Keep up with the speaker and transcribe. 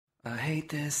I hate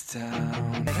this town.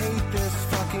 I hate this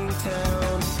fucking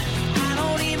town. I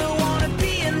don't even wanna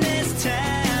be in this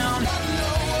town. I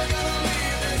know we're gonna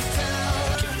leave this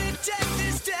town. Gonna take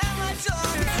this down my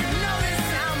door. You know this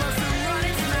town must run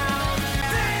its mouth.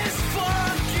 This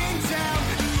fucking town.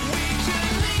 We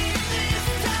should leave this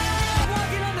town.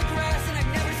 Walking on the grass and I've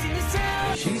never seen this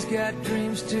town. She's got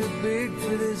dreams too big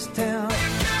for this town.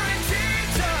 Guaranteed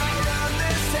to run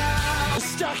this town.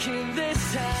 Stuck in this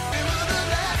town.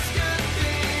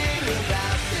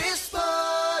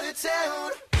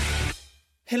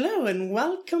 Hello and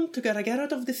welcome to Gotta Get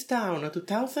Out of This Town, a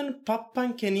 2000 pop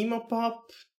punk and emo pop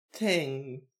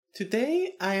thing.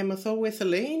 Today I am as always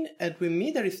Elaine, and with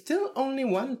me there is still only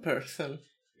one person.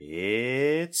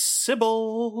 It's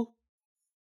Sybil.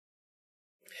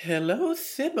 Hello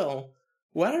Sybil,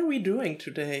 what are we doing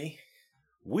today?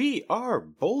 We are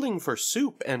bowling for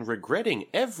soup and regretting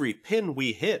every pin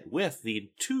we hit with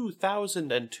the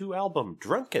 2002 album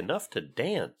Drunk Enough to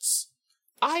Dance.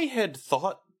 I had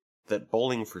thought that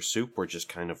Bowling for Soup were just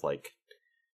kind of like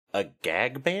a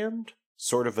gag band,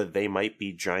 sort of a They Might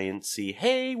Be Giants-y,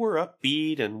 hey, we're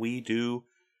upbeat and we do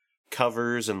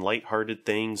covers and lighthearted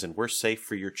things and we're safe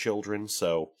for your children.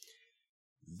 So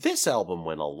this album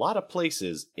went a lot of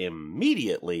places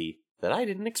immediately that I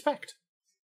didn't expect.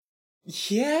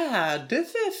 Yeah,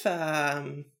 this is,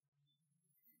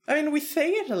 we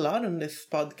say it a lot on this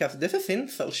podcast, this is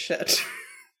incel shit.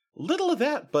 Little of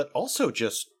that, but also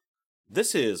just,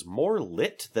 this is more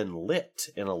lit than lit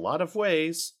in a lot of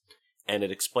ways, and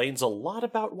it explains a lot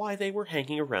about why they were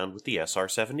hanging around with the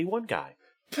SR-71 guy.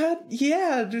 But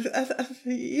yeah,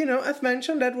 as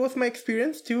mentioned, that was my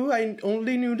experience too. I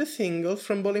only knew the singles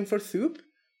from Bowling for Soup,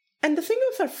 and the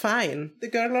singles are fine. The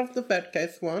Girl of the Bad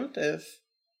Guys Want is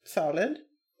solid.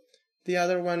 The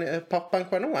other one, Pop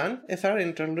Punk 101, is our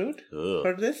interlude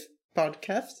for this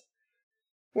podcast.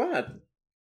 What?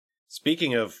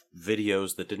 Speaking of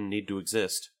videos that didn't need to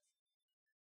exist.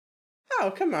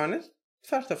 Oh, come on, it's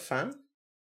sort of fun.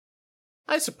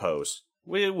 I suppose.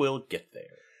 We will get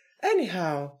there.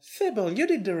 Anyhow, Sybil, you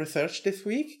did the research this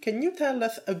week. Can you tell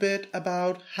us a bit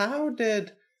about how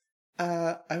did...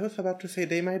 I was about to say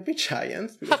They Might Be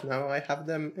Giants, because now I have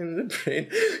them in the brain.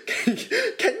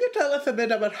 Can you tell us a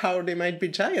bit about how They Might Be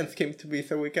Giants came to be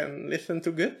so we can listen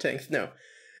to good things? No.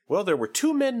 Well, there were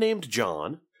two men named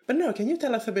John. But no, can you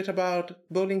tell us a bit about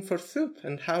Bowling for Soup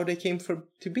and how they came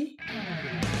to be?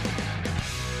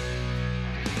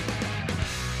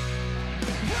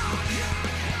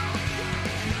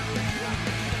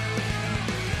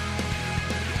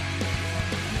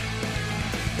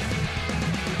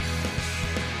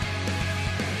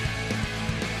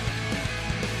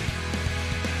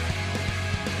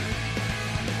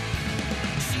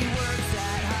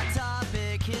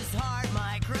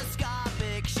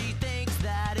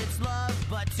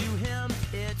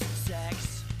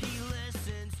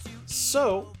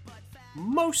 So,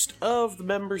 most of the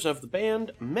members of the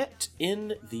band met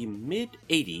in the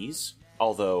mid-'80s,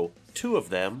 although two of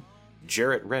them,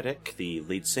 Jarrett Reddick, the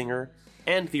lead singer,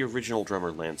 and the original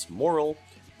drummer Lance Morrill,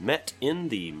 met in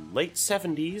the late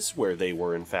 70s, where they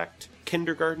were in fact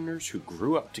kindergartners who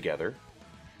grew up together.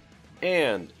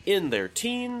 And in their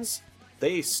teens,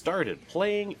 they started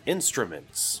playing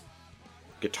instruments.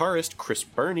 Guitarist Chris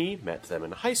Burney met them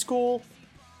in high school,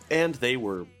 and they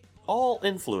were all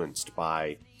influenced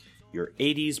by your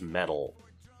 80s metal,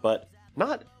 but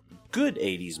not good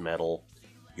 80s metal,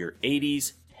 your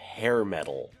 80s hair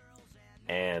metal.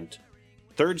 And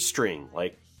third string,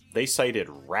 like they cited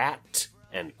Rat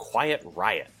and Quiet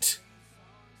Riot,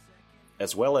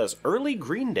 as well as early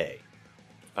Green Day.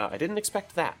 I didn't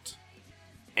expect that.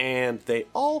 And they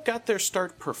all got their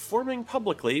start performing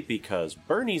publicly because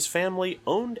Burney's family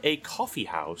owned a coffee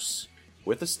house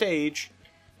with a stage,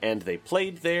 and they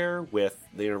played there with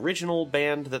the original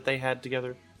band that they had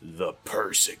together, The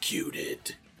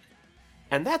Persecuted.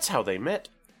 And that's how they met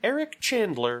Eric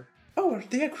Chandler. Oh, are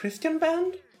they a Christian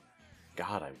band?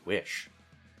 God, I wish.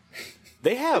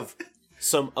 They have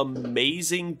some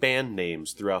amazing band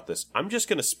names throughout this. I'm just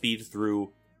going to speed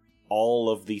through all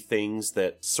of the things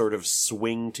that sort of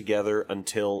swing together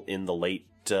until in the late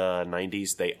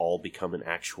 90s they all become an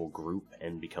actual group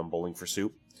and become Bowling for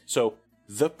Soup. So,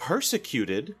 The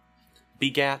Persecuted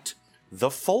begat The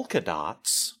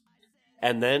Folkadots,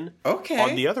 and then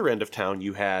on the other end of town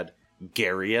you had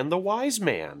Gary and the Wise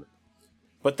Man.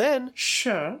 But then,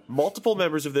 multiple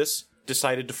members of this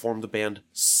decided to form the band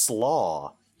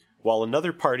Slaw, while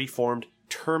another party formed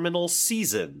Terminal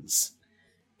Seasons.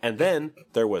 And then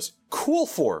there was Cool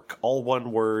Fork, all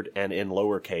one word and in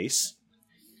lowercase.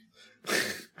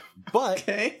 But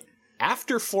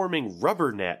after forming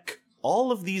Rubberneck,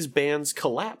 all of these bands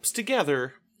collapse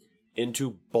together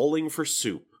into Bowling for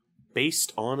Soup,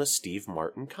 based on a Steve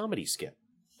Martin comedy skit.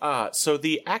 So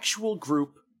the actual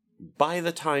group, by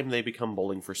the time they become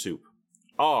Bowling for Soup,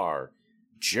 are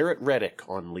Jarrett Reddick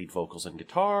on lead vocals and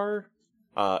guitar,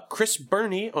 Chris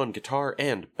Burney on guitar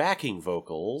and backing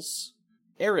vocals,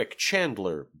 Eric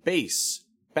Chandler, bass,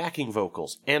 backing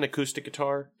vocals, and acoustic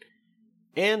guitar,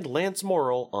 and Lance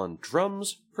Morrill on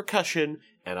drums, percussion,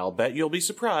 and I'll bet you'll be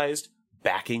surprised,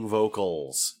 backing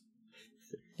vocals.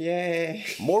 Yay.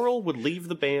 Morrill would leave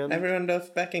the band Everyone does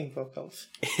backing vocals.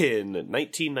 in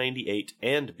 1998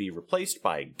 and be replaced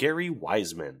by Gary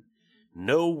Wiseman.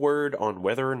 No word on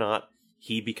whether or not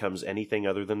he becomes anything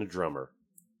other than a drummer.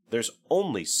 There's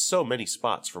only so many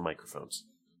spots for microphones.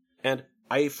 And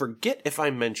I forget if I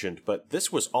mentioned, but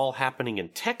this was all happening in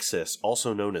Texas,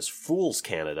 also known as Fools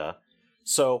Canada.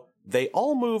 So they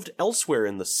all moved elsewhere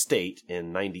in the state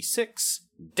in 96,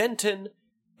 Denton,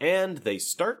 and they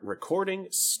start recording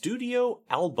studio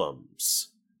albums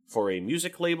for a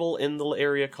music label in the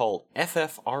area called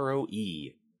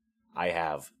FFROE. I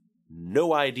have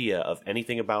no idea of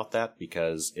anything about that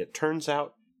because it turns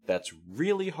out that's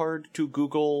really hard to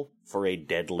Google for a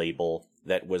dead label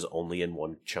that was only in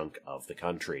one chunk of the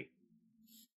country.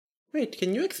 Wait,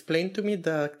 can you explain to me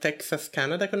the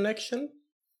Texas-Canada connection?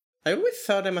 I always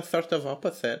saw them as sort of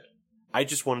opposite. I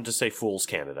just wanted to say Fools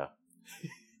Canada.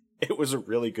 It was a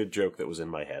really good joke that was in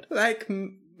my head. Like,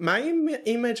 my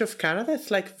image of Canada is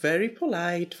like very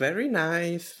polite, very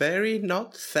nice, very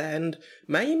not sand.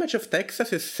 My image of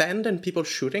Texas is sand and people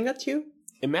shooting at you.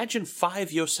 Imagine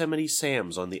 5 Yosemite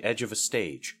Sams on the edge of a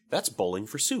stage. That's Bowling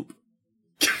for Soup.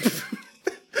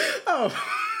 Oh,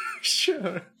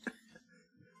 sure.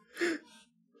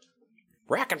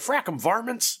 Rack and frack 'em,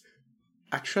 varmints!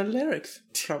 Actual lyrics,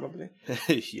 probably.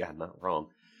 Yeah, not wrong.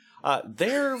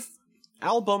 Their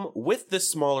album with this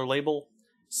smaller label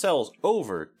sells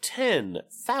over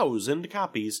 10,000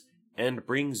 copies and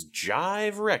brings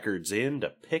Jive Records in to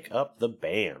pick up the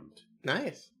band.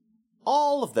 Nice.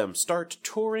 All of them start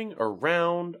touring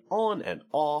around on and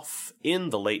off in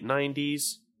the late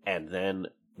 90s, and then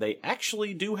they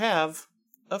actually do have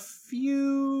a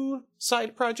few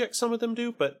side projects, some of them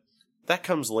do, but that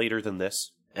comes later than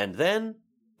this. And then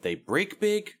they break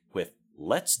big with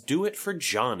Let's Do It for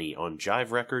Johnny on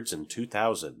Jive Records in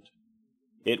 2000.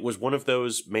 It was one of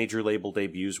those major label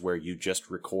debuts where you just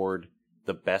record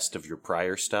the best of your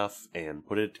prior stuff and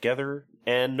put it together,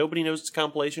 and nobody knows it's a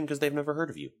compilation because they've never heard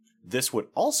of you. This would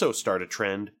also start a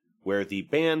trend where the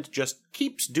band just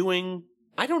keeps doing,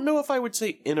 I don't know if I would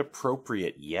say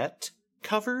inappropriate yet,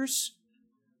 covers,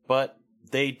 but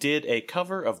they did a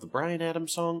cover of the Bryan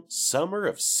Adams song, Summer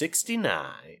of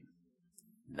 '69.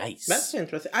 Nice. That's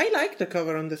interesting. I like the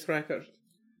cover on this record,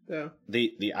 though.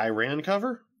 The Iran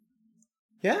cover?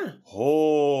 Yeah.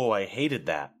 Oh, I hated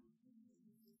that.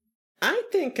 I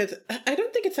don't think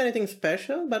it's anything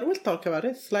special, but we'll talk about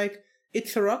it.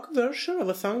 It's a rock version of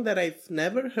a song that I've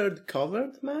never heard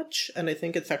covered much, and I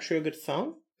think it's actually a good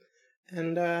song.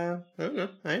 And, I don't know,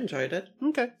 I enjoyed it.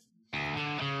 Okay.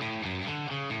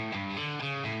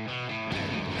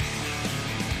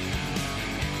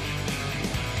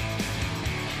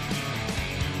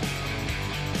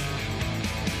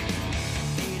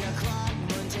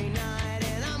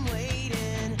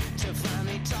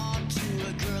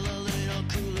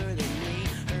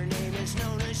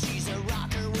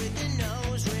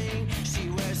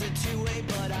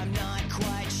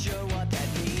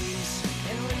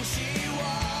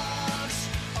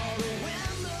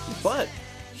 But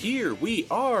here we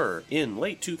are in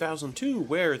late 2002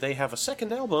 where they have a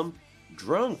second album,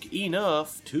 Drunk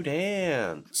Enough to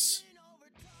Dance.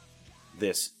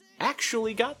 This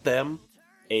actually got them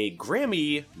a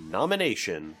Grammy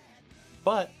nomination,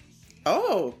 but...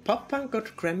 Oh, Pop Punk got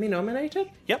Grammy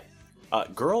nominated? Yep.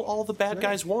 Girl All the Bad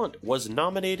Guys Want was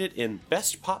nominated in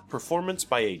Best Pop Performance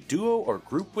by a Duo or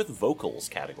Group with Vocals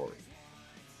category.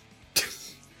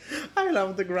 I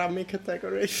love the Grammy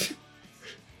categories.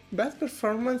 Best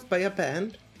performance by a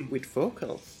band with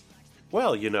vocals.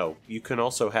 Well, you know, you can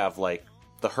also have, like,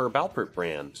 the Herb Alpert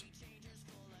brand.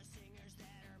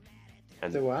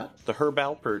 And The what? The Herb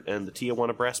Alpert and the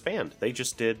Tijuana Brass Band. They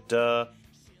just did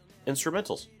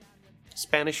instrumentals.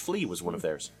 Spanish Flea was one of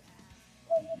theirs.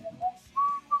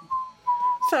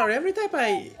 Sorry, every time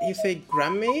you say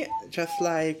Grammy, just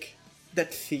like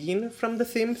that scene from The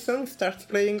Simpsons starts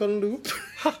playing on loop.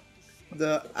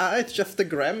 It's just a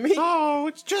Grammy? Oh,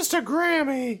 it's just a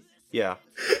Grammy! Yeah,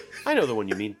 I know the one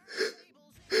you mean.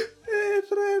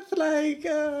 It's like,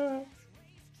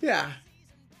 yeah.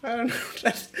 I don't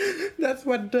know. That's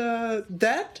what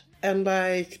that and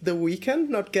like The Weeknd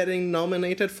not getting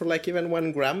nominated for like even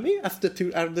one Grammy as the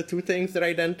two things that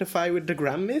identify with the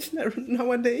Grammys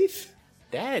nowadays.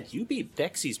 Dad, you beat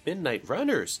Dexy's Midnight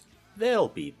Runners. They'll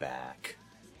be back.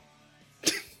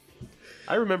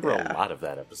 I remember a lot of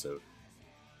that episode.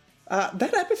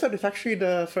 That episode is actually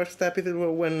the first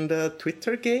episode when the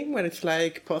Twitter game, when it's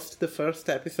like post the first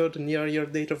episode near your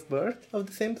date of birth of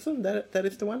The Simpsons. That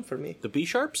is the one for me. The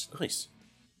B-Sharps? Nice.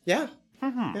 Yeah.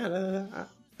 Mm-hmm. Yeah,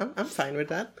 I'm fine with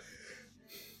that.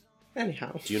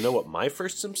 Anyhow. Do you know what my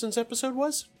first Simpsons episode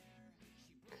was?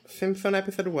 Simpson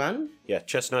episode 1? Yeah,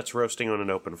 Chestnuts roasting on an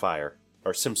open fire.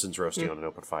 Or Simpsons roasting on an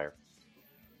open fire.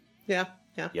 Yeah.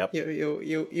 Yep.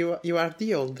 You are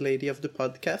the old lady of the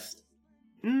podcast.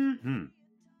 Mm-hmm.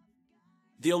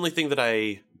 The only thing that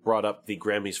I brought up the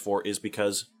Grammys for is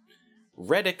because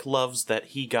Reddick loves that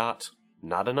he got,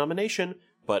 not a nomination,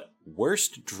 but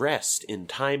Worst Dressed in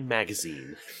Time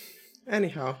magazine.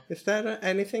 Anyhow, is there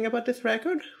anything about this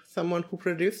record? Someone who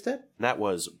produced it? That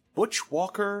was Butch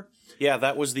Walker. Yeah,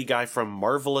 that was the guy from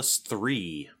Marvelous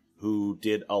 3, who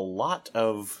did a lot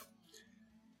of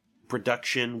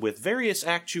production with various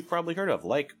acts you've probably heard of,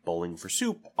 like Bowling for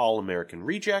Soup, All American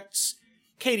Rejects,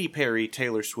 Katy Perry,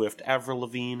 Taylor Swift, Avril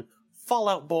Lavigne, Fall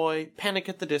Out Boy, Panic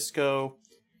at the Disco,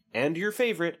 and your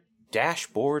favorite,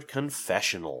 Dashboard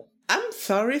Confessional. I'm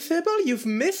sorry, Sybil, you've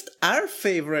missed our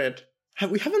favorite.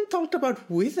 We haven't talked about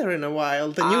Weezer in a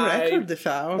while. The new record is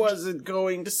out. Wasn't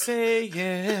going to say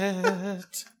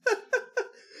it.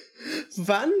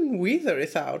 Van Weezer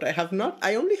is out.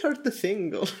 I only heard the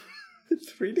single.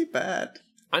 It's really bad.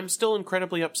 I'm still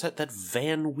incredibly upset that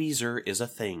Van Weezer is a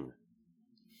thing.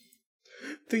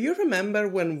 Do you remember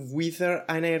when Weezer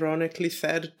unironically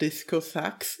said disco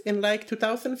sucks in like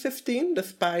 2015,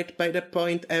 despite by that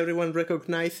point everyone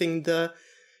recognizing the,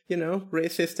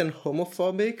 racist and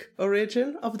homophobic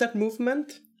origin of that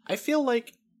movement? I feel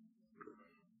like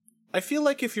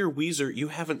if you're Weezer, you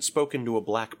haven't spoken to a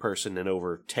black person in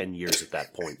over 10 years at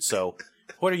that point, so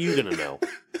what are you gonna know?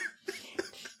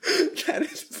 That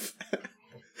is fair.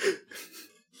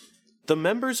 The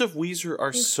members of Weezer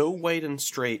are so white and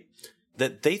straight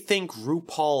that they think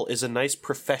RuPaul is a nice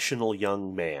professional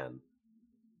young man.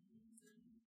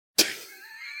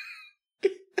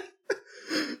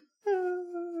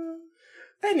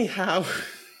 Anyhow.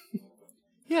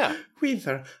 Yeah.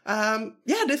 Weezer.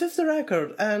 This is the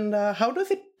record. And how does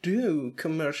it do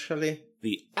commercially?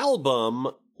 The album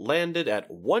landed at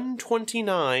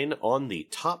 129 on the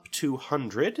top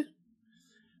 200.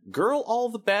 Girl All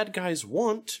the Bad Guys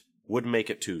Want would make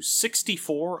it to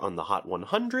 64 on the Hot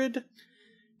 100,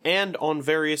 and on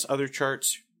various other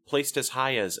charts, placed as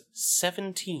high as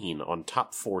 17 on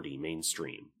Top 40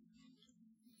 mainstream.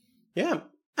 Yeah,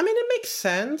 I mean, it makes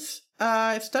sense.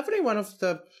 It's definitely one of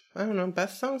the,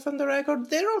 best songs on the record.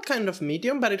 They're all kind of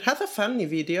medium, but it has a funny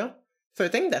video, so I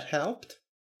think that helped.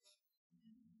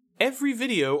 Every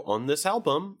video on this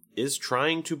album is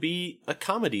trying to be a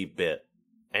comedy bit,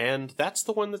 and that's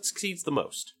the one that succeeds the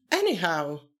most.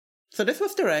 Anyhow, so this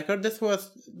was the record.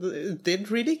 It did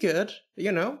really good.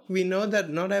 We know that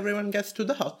not everyone gets to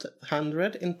the Hot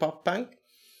 100 in pop punk.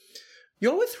 You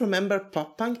always remember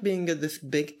pop punk being this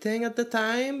big thing at the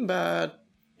time, but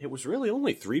it was really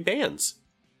only 3 bands.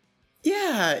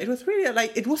 Yeah, it was really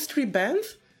it was 3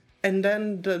 bands, and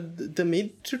then the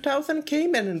mid-2000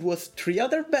 came and it was 3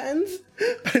 other bands,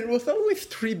 but it was always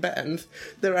 3 bands.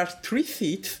 There are 3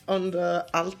 seats on the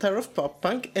altar of pop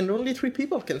punk, and only 3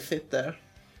 people can sit there.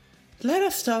 Let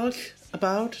us talk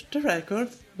about the record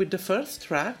with the first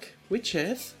track, which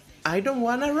is I Don't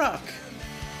Wanna Rock.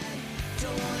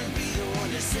 Don't wanna be the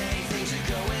one to say things are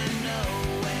going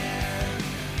nowhere.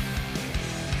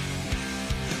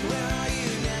 Where are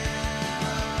you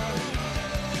now?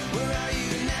 Where are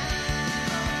you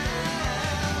now?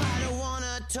 I don't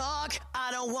wanna talk, I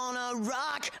don't wanna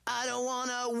rock, I don't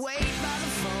wanna wait by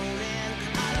the phone, and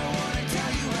I don't wanna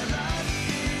tell you I love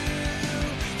you.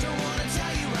 Don't wanna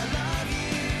tell you I love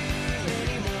you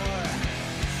anymore.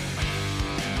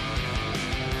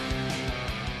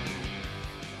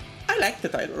 I like the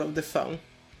title of this song.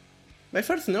 My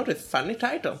first note is funny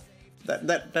title.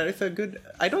 That is a good.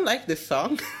 I don't like this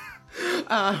song,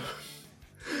 but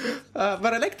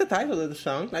I like the title of the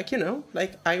song.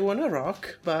 I wanna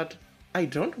rock, but I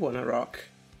don't wanna rock.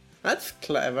 That's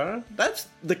clever. That's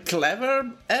the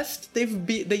cleverest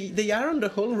they are on the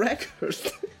whole record.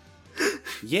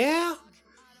 Yeah.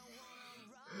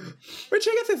 Which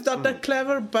I guess is not that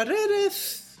clever, but it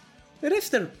is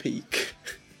their peak.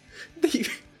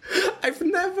 I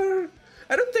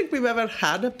don't think we've ever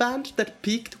had a band that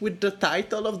peaked with the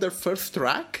title of their first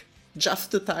track,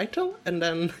 just the title, and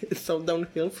then it's all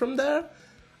downhill from there.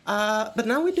 But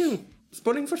now we do.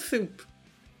 Bowling for Soup.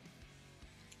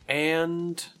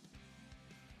 And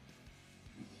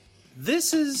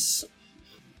this is...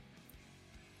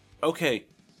 Okay.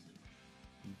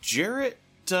 Jarrett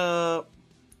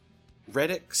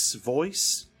Reddick's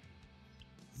voice,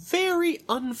 very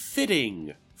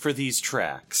unfitting for these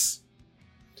tracks.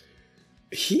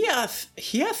 He has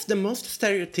the most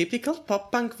stereotypical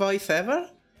pop-punk voice ever.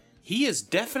 He is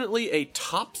definitely a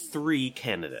top 3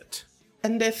 candidate.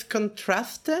 And it's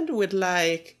contrasted with,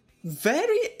 like,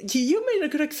 very... You made a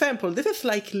good example. This is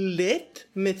like lit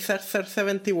Mid-Setzer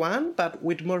 71, but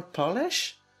with more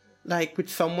polish. Like, with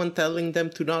someone telling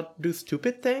them to not do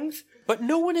stupid things. But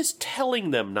no one is telling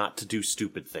them not to do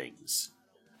stupid things.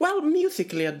 Well,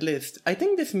 musically at least. I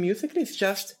think this musically is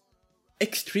just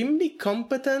extremely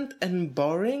competent and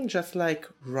boring, just like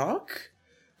rock.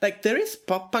 Like, there is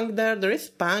pop-punk there is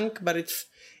punk, but it's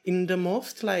in the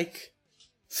most, like...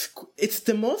 It's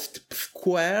the most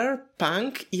square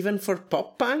punk, even for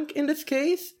pop-punk in this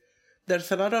case.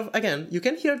 There's a lot of, again, you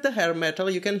can hear the hair metal,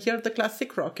 you can hear the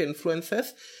classic rock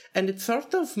influences, and it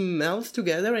sort of melds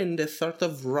together in this sort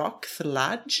of rock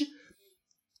sludge.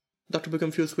 Not to be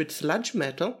confused with sludge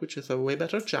metal, which is a way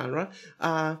better genre.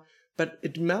 But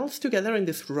it melds together in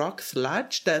this rock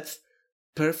sludge that's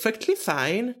perfectly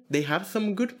fine. They have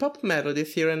some good pop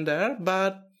melodies here and there,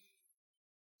 but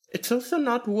it's also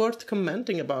not worth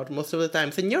commenting about most of the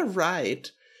times. And you're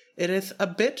right, it is a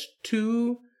bit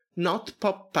too not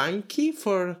pop-punky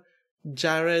for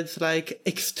Jared's, like,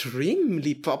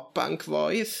 extremely pop-punk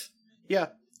voice. Yeah,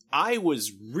 I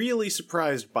was really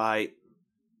surprised by...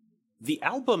 The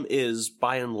album is,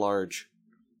 by and large,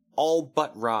 all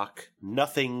but rock,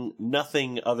 nothing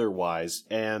otherwise,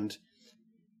 and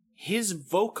his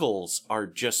vocals are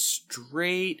just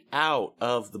straight out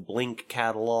of the Blink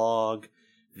catalog,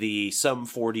 the Sum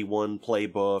 41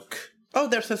 playbook. Oh,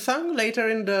 there's a song later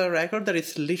in the record that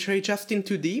is literally just in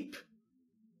Too Deep.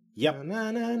 Yep.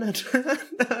 Na na na na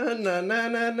na na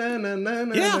na na na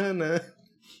na Yeah. na.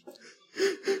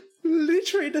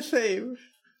 Literally the same.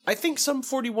 I think Sum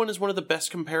 41 is one of the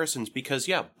best comparisons because,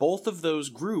 yeah, both of these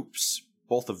groups,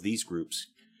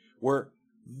 were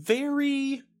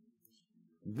very...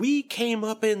 We came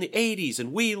up in the 80s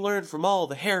and we learned from all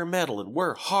the hair metal and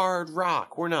we're hard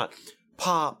rock. We're not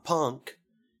pop punk.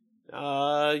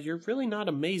 You're really not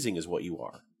amazing is what you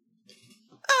are.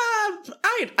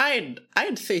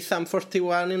 I'd say Sum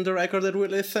 41 in the record that we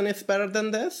listen is better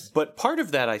than this. But part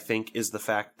of that, I think, is the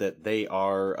fact that they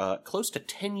are close to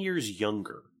 10 years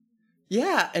younger.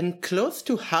 Yeah, and close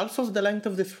to half of the length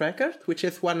of this record, which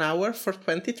is 1 hour for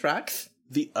 20 tracks.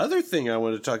 The other thing I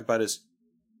want to talk about is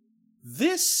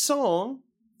this song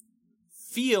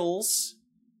feels...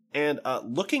 And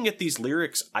looking at these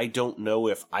lyrics, I don't know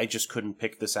if I just couldn't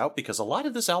pick this out, because a lot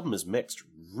of this album is mixed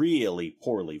really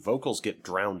poorly. Vocals get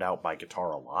drowned out by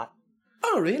guitar a lot.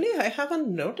 Oh, really? I haven't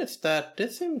noticed that.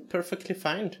 This seemed perfectly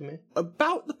fine to me.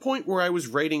 About the point where I was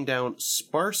writing down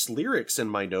sparse lyrics in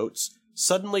my notes,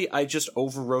 suddenly I just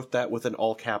overwrote that with an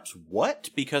all caps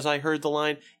 "what?" because I heard the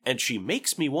line, "and she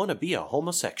makes me want to be a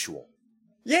homosexual."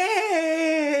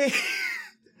 Yay!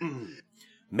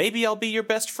 Maybe I'll be your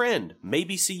best friend.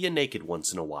 Maybe see you naked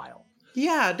once in a while.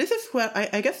 Yeah, this is where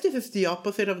I guess this is the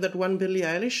opposite of that one Billie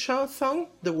Eilish song,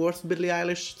 the worst Billie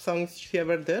Eilish song she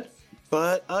ever did.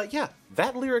 But, yeah,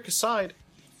 that lyric aside,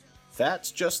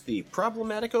 that's just the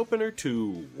problematic opener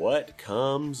to what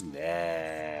comes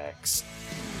next.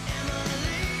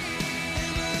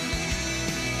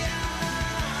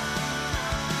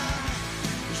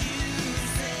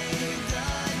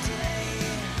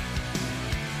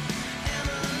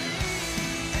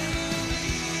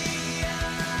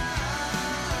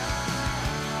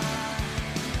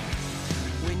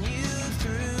 When you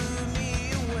threw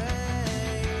me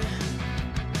away,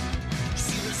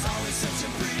 she was always such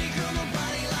a pretty girl,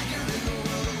 nobody like her in the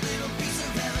world, a little piece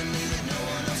of heavenly that no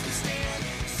one else could stand.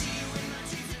 See you in my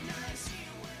dreams at night, see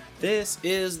you when I... This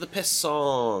is the piss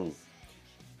song.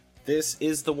 This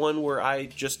is the one where I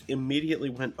just immediately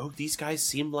went, oh, these guys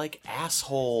seem like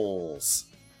assholes.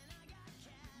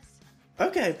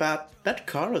 Okay, but that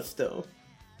chorus though.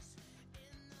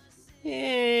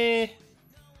 Eh.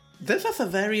 This has a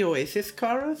very Oasis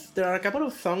chorus. There are a couple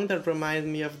of songs that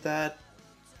remind me of that.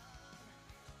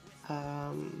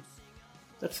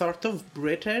 That sort of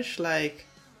British, like,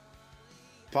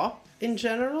 pop in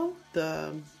general.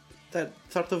 That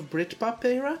sort of Britpop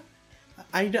era.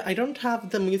 I don't have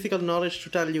the musical knowledge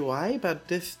to tell you why, but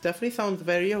this definitely sounds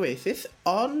very Oasis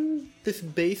on this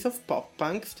base of pop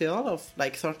punk still, of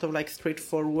like sort of like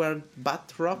straightforward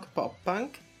butt rock pop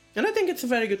punk. And I think it's a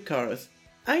very good chorus.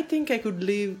 I think I could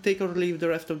take or leave the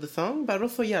rest of the song, but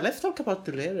also, yeah, let's talk about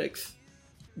the lyrics.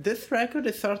 This record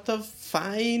is sort of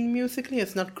fine musically.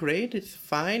 It's not great, it's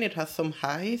fine. It has some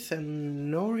highs and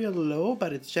no real low,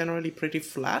 but it's generally pretty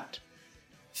flat.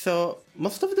 So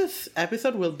most of this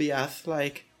episode will be us,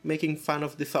 like, making fun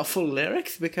of these awful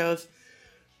lyrics, because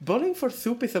Bowling for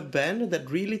Soup is a band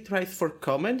that really tries for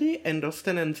comedy and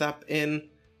often ends up in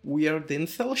weird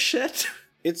incel shit.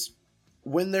 It's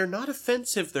when they're not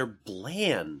offensive, they're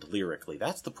bland lyrically.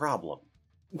 That's the problem.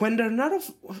 When they're not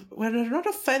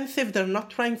offensive, they're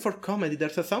not trying for comedy.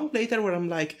 There's a song later where I'm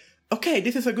like, okay,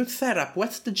 this is a good setup.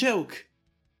 What's the joke?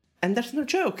 And there's no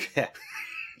joke.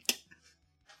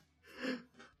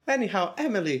 Anyhow,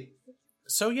 Emily.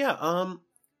 So yeah,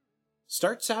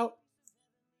 starts out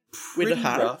With pretty the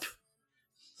harp. rough.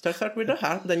 Starts out with the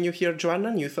harp, then you hear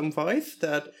Joanna Newsom voice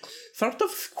that sort of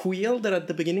squeal that at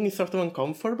the beginning is sort of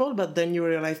uncomfortable, but then you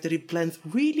realize that it blends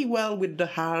really well with the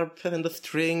harp and the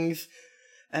strings.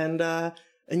 And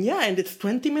yeah, and it's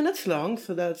 20 minutes long,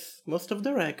 so that's most of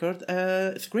the record.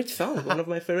 It's a great song, one of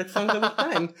my favorite songs of all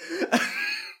time.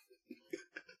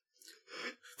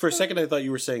 For a second, I thought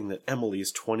you were saying that Emily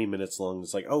is 20 minutes long.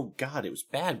 It's like, oh god, it was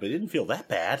bad, but it didn't feel that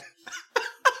bad.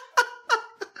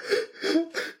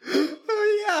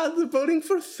 Oh yeah, the Bowling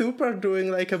for Soup are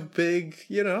doing like a big,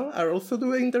 are also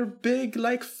doing their big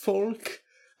like folk,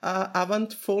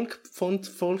 avant folk,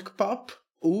 folk pop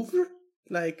over,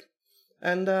 like,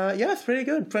 and yeah, it's really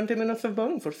good. 20 minutes of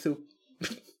Bowling for Soup.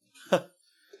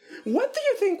 What do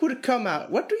you think would come out?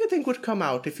 What do you think would come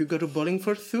out if you go to Bowling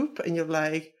for Soup and you're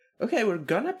like, okay, we're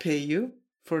gonna pay you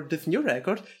for this new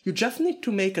record. You just need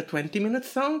to make a 20-minute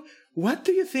song. What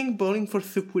do you think Bowling for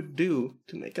Soup would do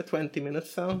to make a 20-minute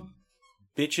song?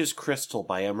 Bitches Crystal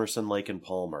by Emerson, Lake and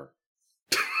Palmer.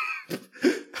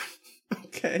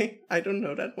 Okay, I don't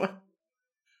know that one.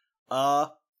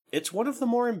 It's one of the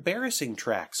more embarrassing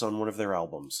tracks on one of their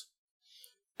albums.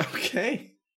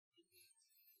 Okay.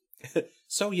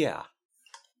 So yeah.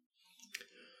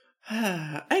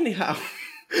 Anyhow,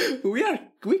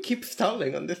 we keep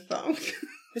stalling on this song.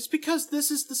 It's because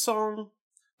this is the song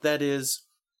that is,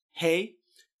 hey,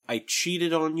 I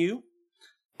cheated on you,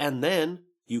 and then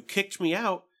you kicked me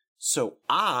out, so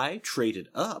I traded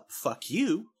up, fuck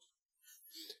you.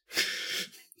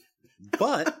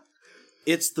 But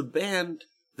it's the band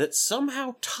that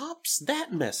somehow tops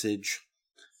that message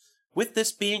with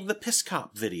this being the Piss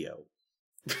Cop video.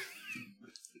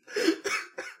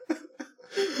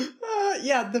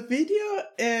 Yeah, the video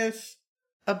is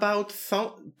about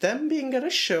them being at a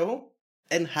show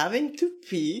and having to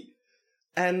pee,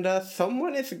 and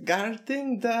someone is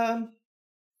guarding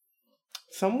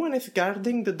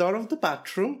the door of the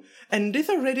bathroom, and this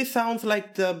already sounds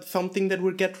like something that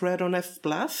would get read on F+,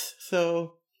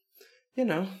 so,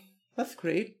 that's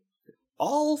great.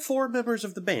 All 4 members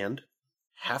of the band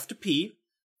have to pee,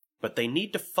 but they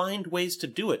need to find ways to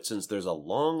do it since there's a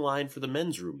long line for the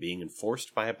men's room being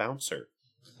enforced by a bouncer.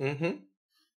 Mm-hmm.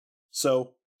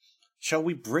 So, shall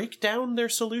we break down their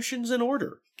solutions in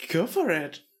order? Go for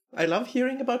it. I love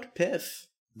hearing about piss.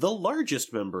 The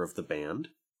largest member of the band,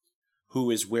 who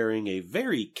is wearing a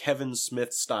very Kevin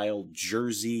Smith-style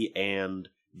jersey and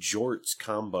jorts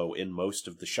combo in most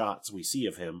of the shots we see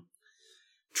of him,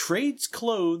 trades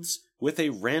clothes with a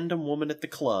random woman at the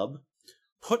club,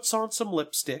 puts on some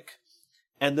lipstick,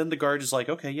 and then the guard is like,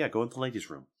 okay, yeah, go in the ladies'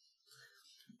 room.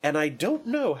 And I don't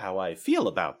know how I feel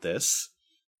about this,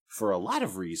 for a lot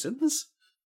of reasons,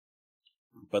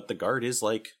 but the guard is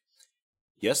like,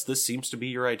 yes, this seems to be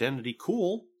your identity,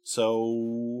 cool,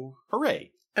 so hooray.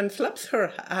 And slaps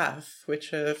her ass,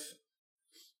 which is...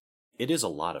 It is a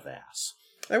lot of ass.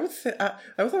 I was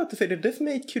about to say that this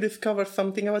made you discover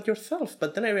something about yourself,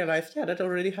 but then I realized, yeah, that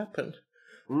already happened.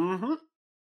 Mm-hmm.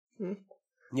 Hmm.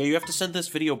 Yeah, you have to send this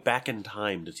video back in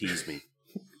time to tease me.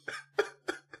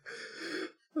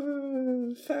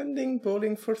 Sending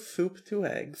Bowling for Soup to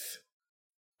eggs.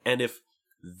 And if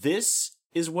this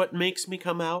is what makes me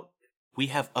come out, we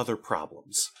have other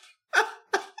problems.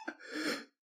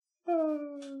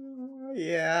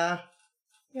 Yeah.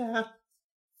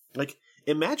 Like,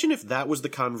 imagine if that was the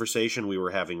conversation we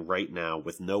were having right now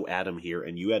with no Adam here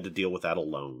and you had to deal with that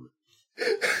alone.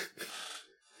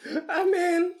 I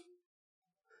mean,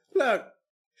 look,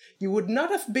 you would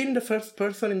not have been the first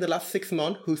person in the last 6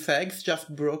 months whose eggs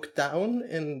just broke down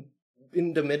in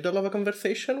the middle of a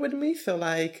conversation with me, so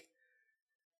like,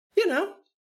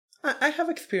 I have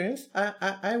experience.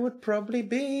 I would probably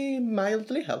be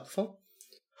mildly helpful.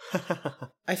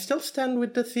 I still stand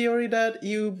with the theory that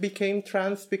you became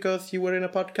trans because you were in a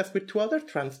podcast with 2 other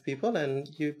trans people and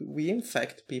we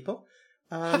infect people.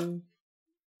 So,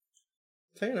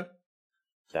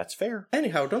 That's fair.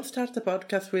 Anyhow, don't start the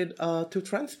podcast with two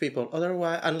trans people,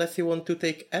 otherwise, unless you want to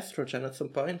take estrogen at some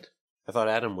point. I thought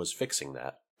Adam was fixing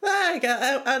that.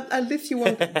 At least do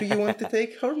you want to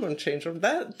take hormone change?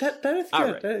 That is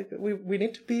good. Right. We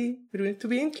need to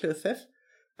be inclusive.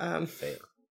 Fair.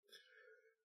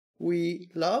 We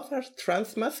love our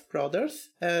trans mask brothers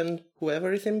and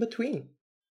whoever is in between.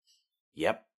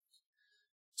 Yep.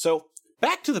 So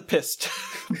back to the piss.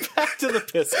 Back to the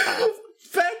piss cough.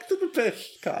 Back to the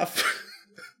piss cough.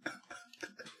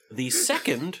 The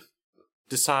second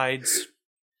decides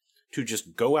to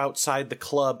just go outside the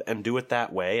club and do it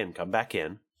that way and come back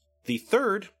in. The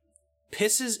third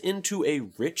pisses into a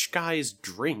rich guy's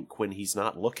drink when he's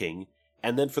not looking,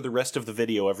 and then for the rest of the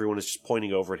video, everyone is just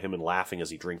pointing over at him and laughing as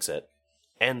he drinks it.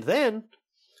 And then,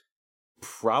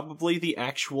 probably the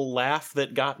actual laugh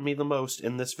that got me the most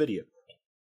in this video,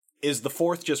 is the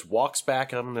fourth just walks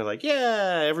back up and they're like,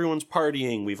 yeah, everyone's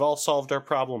partying, we've all solved our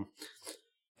problem.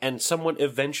 And someone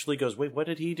eventually goes, wait, what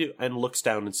did he do? And looks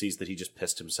down and sees that he just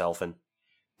pissed himself. And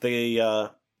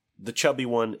the chubby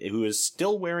one, who is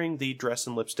still wearing the dress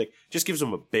and lipstick, just gives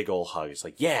him a big ol' hug. It's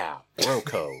like, yeah, bro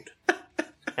code.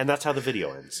 And that's how the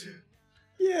video ends.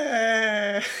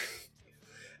 Yeah.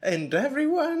 And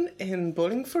everyone in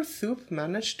Bowling for Soup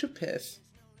managed to piss.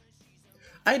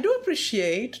 I do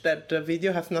appreciate that the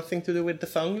video has nothing to do with the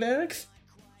song lyrics.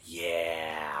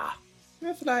 Yeah.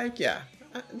 It's like, yeah.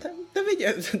 The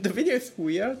video is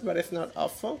weird, but it's not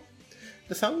awful.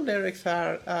 The song lyrics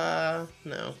are,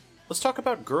 no. Let's talk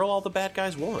about Girl All the Bad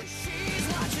Guys Want. She's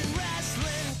watching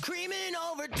wrestling, creaming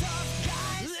over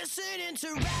tough guys, listening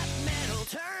to rap metal,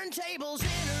 turntables in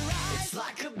her eyes. It's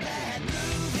like a bad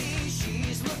movie,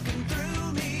 she's looking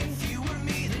through me. If you were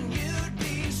me, then you'd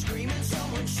be screaming,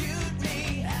 someone shoot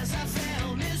me. As I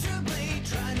fell miserably,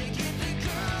 trying to get the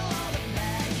girl all the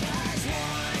bad guys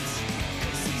want.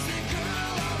 'Cause she's the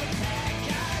girl all the bad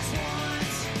guys want.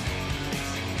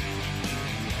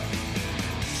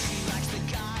 She likes the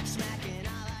Godsmack and I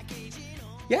like Agent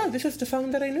Orange. Yeah, this is the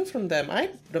song that I knew from them. I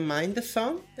don't mind the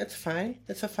song. It's fine.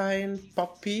 It's a fine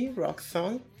poppy rock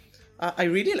song. I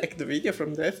really like the video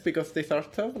from this because they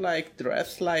sort of like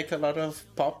dress like a lot of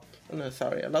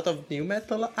a lot of new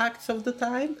metal acts of the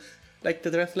time. Like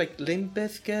they dress like Limp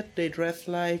Bizkit. They dress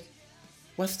like,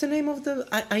 what's the name of the?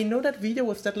 I know that video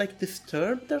was that like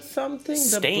Disturbed or something.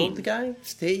 Staind. The bald guy.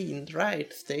 Staind,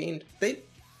 right? Staind.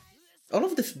 All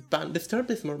of this band,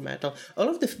 Disturbed is more metal. All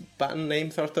of this band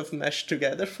names sort of mesh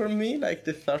together for me, like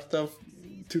this sort of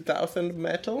 2000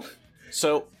 metal.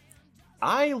 So,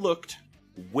 I looked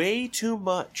way too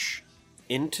much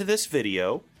into this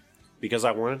video because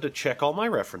I wanted to check all my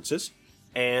references,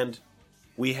 and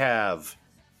we have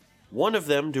one of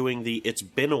them doing the It's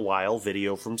Been a While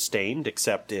video from Staind,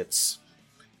 except it's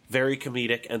very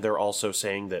comedic, and they're also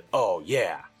saying that, oh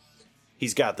yeah,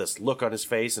 he's got this look on his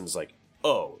face, and it's like,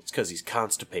 oh, it's because he's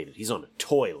constipated, he's on a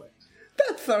toilet.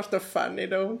 That's sort of funny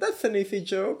though. That's an easy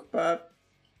joke, but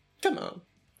come on,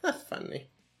 that's funny.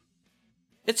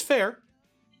 It's fair.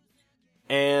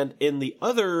 And in the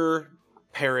other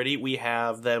parody, we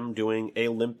have them doing a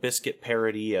Limp Bizkit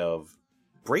parody of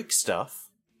Break Stuff,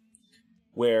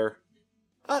 where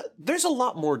there's a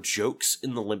lot more jokes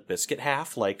in the Limp Bizkit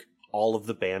half, like all of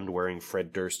the band wearing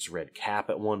Fred Durst's red cap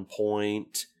at one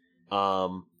point,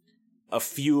 a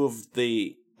few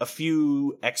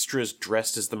extras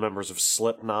dressed as the members of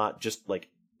Slipknot, just like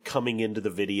coming into the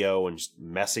video and just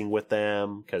messing with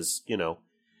them, because, you know,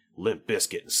 Limp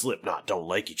Bizkit and Slipknot don't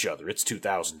like each other. It's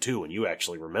 2002, and you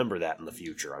actually remember that in the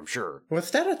future, I'm sure.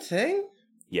 Was that a thing?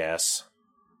 Yes.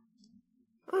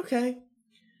 Okay.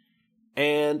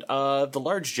 And the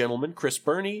large gentleman, Chris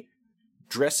Burney,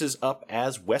 dresses up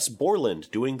as Wes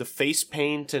Borland, doing the face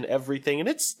paint and everything, and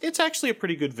it's actually a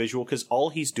pretty good visual, because all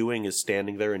he's doing is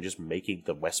standing there and just making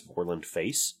the Wes Borland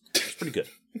face. It's pretty good.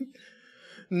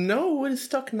 No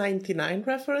Woodstock 99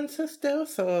 references though,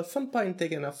 so some point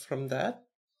taken off from that.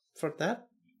 For that.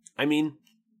 I mean,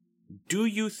 do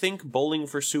you think Bowling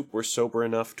for Soup were sober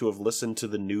enough to have listened to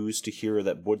the news to hear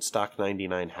that Woodstock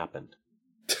 99 happened?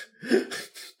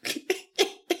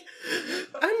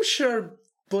 I'm sure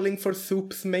Bowling for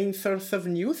Soup's main source of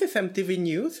news is MTV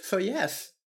News, so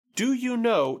yes. Do you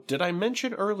know, did I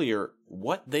mention earlier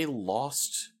what they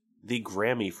lost the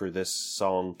Grammy for this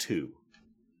song to?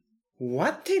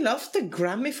 What? They lost the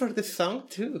Grammy for this song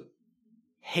too?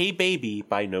 Hey Baby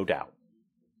by No Doubt.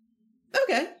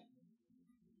 Okay.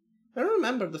 I don't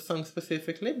remember the song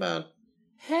specifically, but...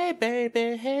 Hey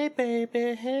baby,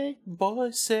 hey,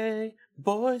 boys say,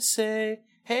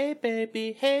 hey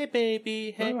baby,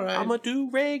 hey, All right. I'ma do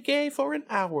reggae for an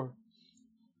hour.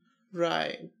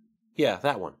 Right. Yeah,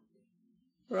 that one.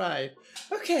 Right.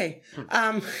 Okay.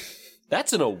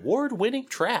 That's an award-winning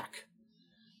track.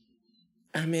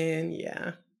 I mean,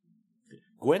 yeah.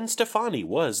 Gwen Stefani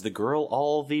was the girl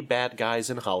all the bad guys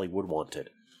in Hollywood wanted.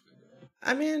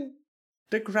 I mean,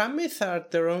 the Grammys are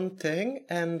their own thing,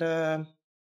 and,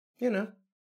 you know.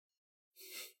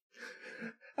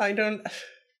 I don't,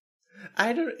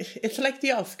 it's like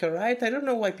the Oscar, right? I don't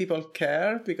know why people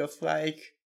care, because, like,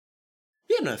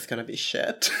 you know it's gonna be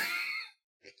shit.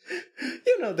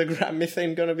 You know the Grammys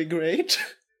ain't gonna be great.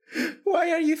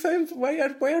 Why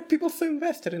are people so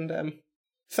invested in them?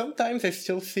 Sometimes I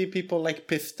still see people, like,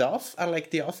 pissed off at,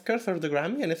 like, the Oscars or the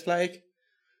Grammy, and it's like,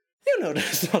 you know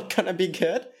that's not gonna be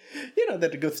good. You know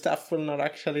that the good stuff will not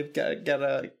actually get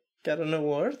an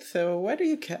award, so why do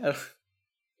you care?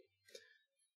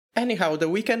 Anyhow, The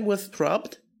Weeknd was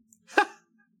dropped.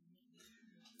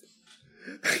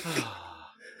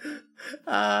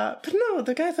 But no,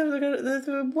 the guys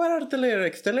are what are the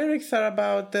lyrics? The lyrics are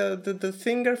about the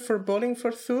singer for Bowling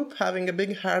for Soup having a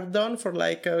big hard-on for,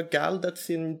 like, a gal that's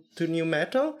into new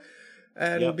metal,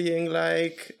 and being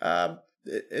like,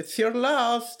 it's your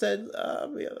loss that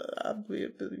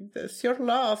it's your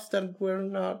loss that we're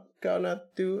not gonna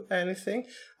do anything.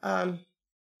 I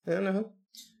don't know.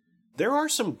 There are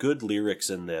some good lyrics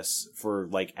in this for,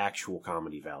 like, actual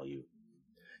comedy value.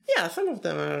 Yeah, some of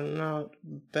them are not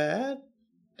bad.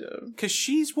 'Cause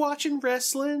she's watching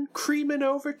wrestling, creaming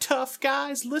over tough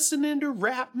guys, listening to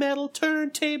rap metal,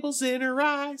 turntables in her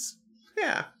eyes.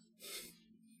 Yeah.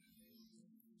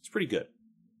 It's pretty good.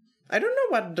 I don't know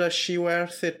what does she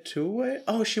wears it two-way.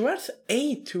 Oh, she wears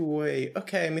a two-way.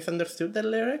 Okay, I misunderstood the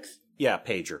lyrics. Yeah,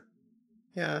 pager.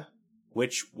 Yeah.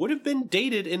 Which would have been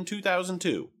dated in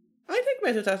 2002. I think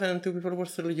by 2002 people were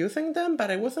still using them,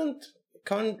 but I wasn't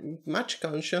much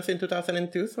conscious in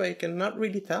 2002, so I cannot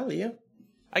really tell you.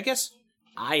 I guess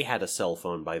I had a cell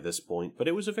phone by this point, but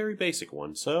it was a very basic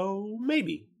one, so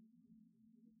maybe.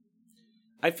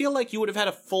 I feel like you would have had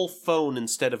a full phone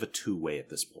instead of a two-way at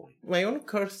this point. My own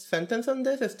cursed sentence on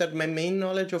this is that my main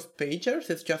knowledge of pagers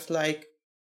is just like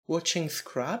watching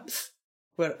Scrubs,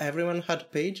 where everyone had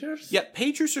pagers. Yeah,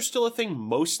 pagers are still a thing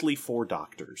mostly for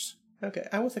doctors. Okay,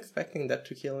 I was expecting that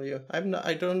to kill you. I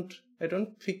don't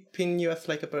pin you as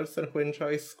like a person who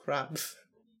enjoys Scrubs.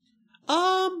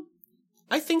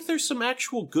 I think there's some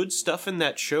actual good stuff in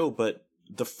that show, but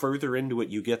the further into it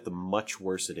you get, the much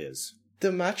worse it is.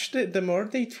 The more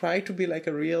they try to be like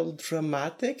a real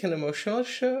dramatic and emotional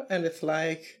show, and it's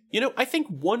like... You know, I think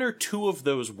one or two of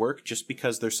those work just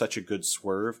because they're such a good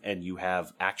swerve and you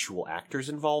have actual actors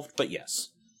involved, but yes.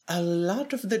 A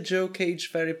lot of the joke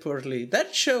aged very poorly.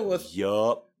 That show was...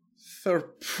 Yup.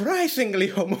 Surprisingly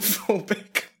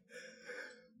homophobic.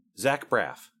 Zach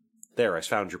Braff. There, I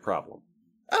found your problem.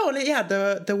 Oh, yeah,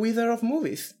 the Weezer of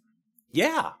movies.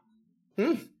 Yeah.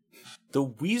 The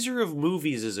Weezer of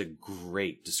movies is a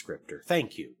great descriptor.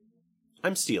 Thank you.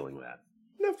 I'm stealing that.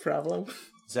 No problem.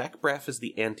 Zach Braff is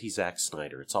the anti-Zack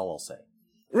Snyder. It's all I'll say.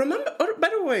 Remember, by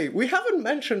the way, we haven't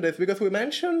mentioned this because we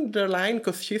mentioned the line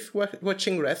because she's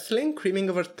watching wrestling, creaming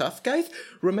over tough guys.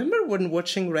 Remember when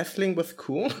watching wrestling was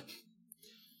cool?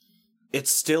 It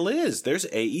still is. There's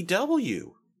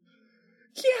AEW.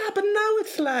 Yeah, but now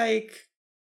it's like...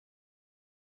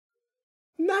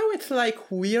 Now it's like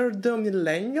weirdo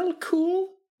millennial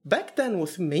cool. Back then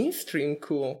was mainstream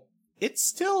cool. It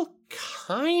still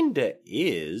kinda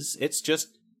is. It's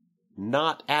just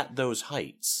not at those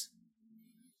heights.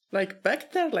 Like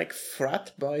back there, like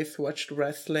frat boys watched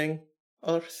wrestling,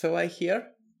 or so I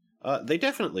hear. They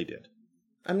definitely did.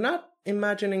 I'm not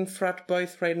imagining frat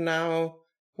boys right now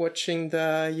watching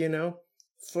the,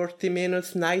 40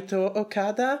 minutes Naito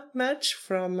Okada match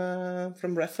from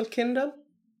Wrestle Kingdom.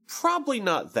 Probably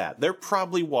not that. They're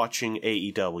probably watching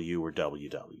AEW or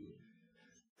WWE.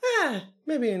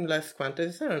 Maybe in less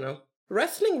quantities, I don't know.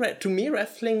 Wrestling, to me,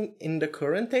 wrestling in the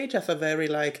current age has a very,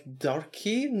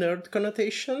 darky nerd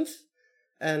connotations.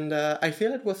 And I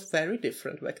feel it was very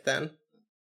different back then.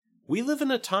 We live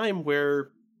in a time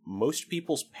where most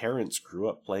people's parents grew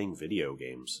up playing video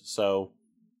games, so...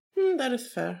 that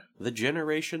is fair. The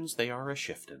generations, they are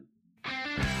a-shiftin'.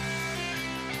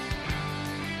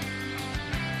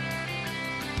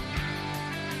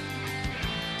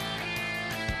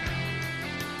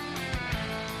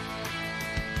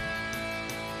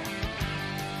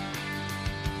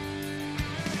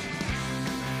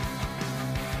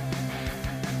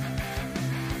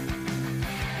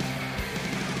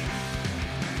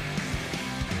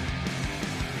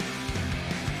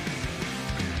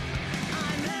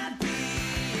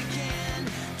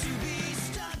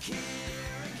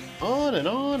 On and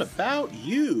on about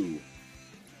you.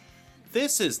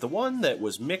 This is the one that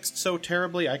was mixed so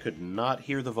terribly I could not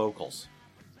hear the vocals.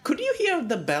 Could you hear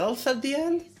the bells at the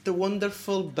end? The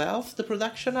wonderful bells the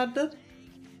production added?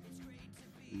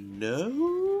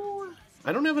 No?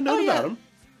 I don't have a note about them.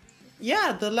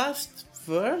 Yeah, the last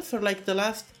verse, or like the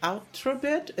last outro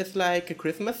bit, is like a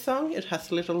Christmas song. It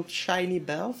has little shiny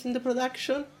bells in the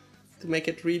production to make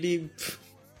it really,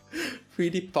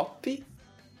 really poppy.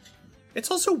 It's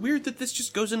also weird that this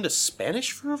just goes into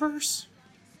Spanish for a verse.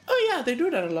 Oh yeah, they do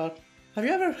that a lot. Have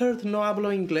you ever heard No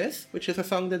Hablo Inglés, which is a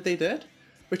song that they did?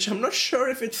 Which I'm not sure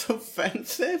if it's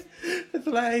offensive. It's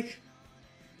like...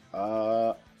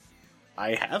 I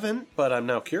haven't, but I'm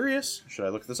now curious. Should I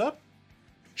look this up?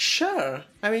 Sure.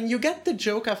 I mean, you get the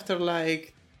joke after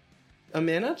like a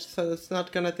minute, so it's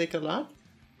not gonna take a lot.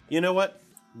 You know what?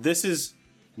 This is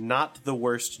not the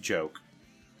worst joke.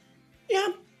 Yeah,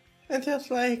 it's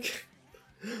just like...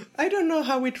 I don't know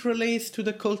how it relates to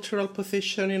the cultural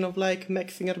positioning of like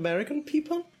Mexican American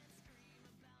people.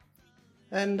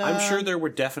 And I'm sure there were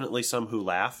definitely some who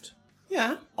laughed.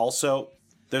 Yeah. Also,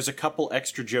 there's a couple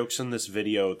extra jokes in this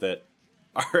video that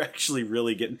are actually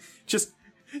really getting... Just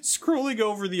scrolling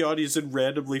over the audience and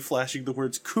randomly flashing the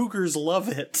words, "Cougars love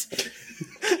it."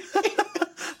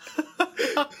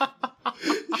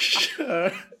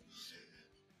 Sure.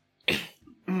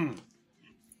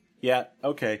 Yeah,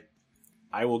 okay.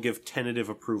 I will give tentative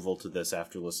approval to this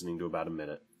after listening to about a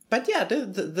minute. But yeah,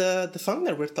 the song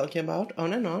that we're talking about,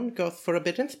 On and On, goes for a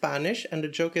bit in Spanish, and the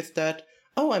joke is that,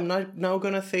 oh, I'm not now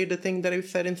gonna say the thing that I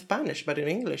said in Spanish, but in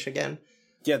English again.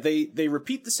 Yeah, they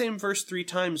repeat the same verse 3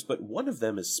 times, but one of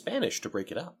them is Spanish to break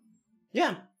it up.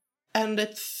 Yeah. And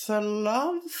it's a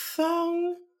love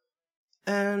song,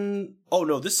 and... Oh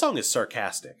no, this song is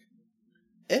sarcastic.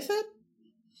 Is it?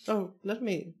 Oh, let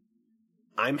me...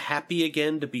 I'm happy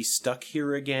again to be stuck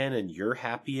here again, and you're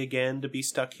happy again to be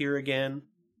stuck here again.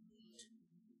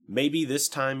 Maybe this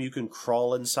time you can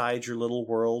crawl inside your little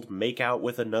world, make out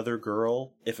with another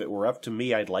girl. If it were up to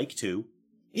me, I'd like to.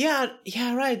 Yeah,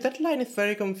 right, that line is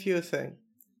very confusing.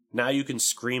 Now you can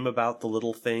scream about the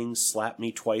little things, slap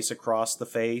me twice across the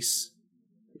face.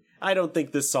 I don't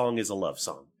think this song is a love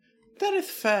song. That is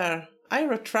fair. I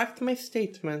retract my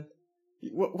statement.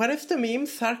 What if the meme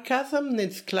sarcasm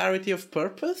needs clarity of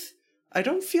purpose? I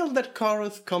don't feel that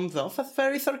chorus comes off as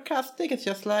very sarcastic. It's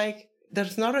just like,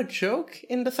 there's not a joke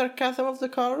in the sarcasm of the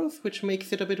chorus, which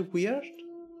makes it a bit weird.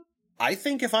 I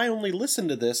think if I only listened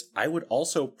to this, I would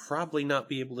also probably not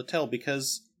be able to tell,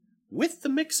 because with the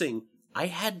mixing, I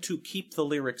had to keep the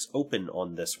lyrics open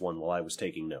on this one while I was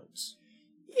taking notes.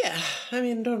 Yeah, I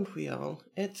mean, don't we all?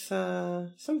 It's,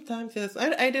 sometimes it's...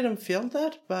 I didn't feel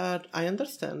that, but I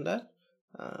understand that.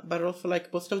 But also,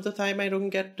 like, most of the time I don't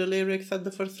get the lyrics at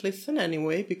the first listen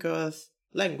anyway, because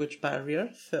language barrier,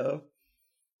 so...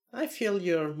 I feel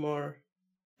you're more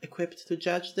equipped to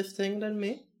judge this thing than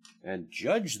me. And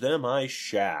judge them I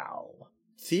shall.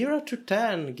 0 to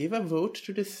 10, give a vote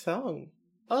to this song.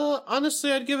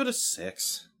 Honestly, I'd give it a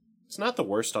 6. It's not the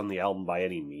worst on the album by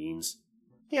any means.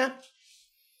 Yeah.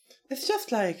 It's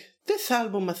just like, this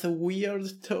album has a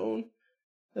weird tone.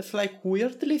 It's like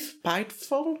weirdly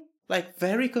spiteful. Like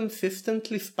very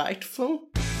consistently spiteful.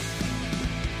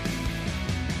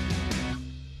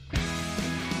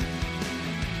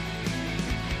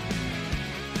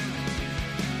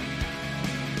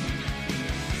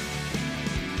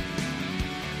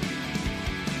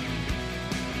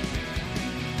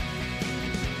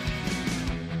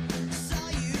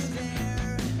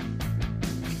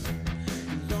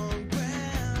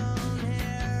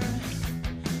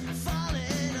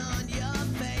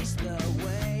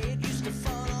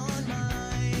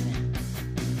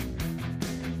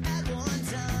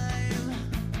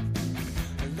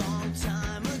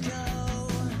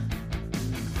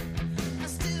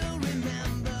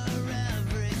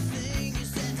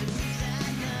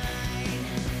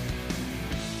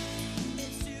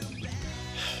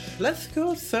 Let's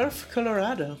go surf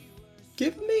Colorado.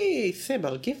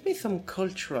 Sybil, give me some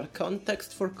cultural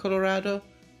context for Colorado.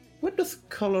 What does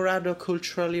Colorado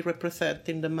culturally represent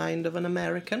in the mind of an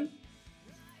American?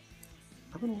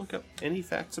 I'm going to look up any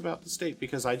facts about the state,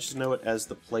 because I just know it as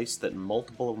the place that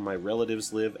multiple of my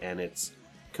relatives live, and it's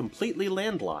completely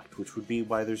landlocked, which would be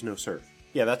why there's no surf.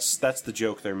 Yeah, that's the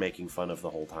joke they're making fun of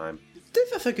the whole time.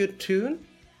 This is a good tune.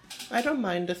 I don't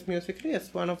mind this musically.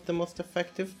 It's one of the most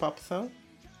effective pop songs.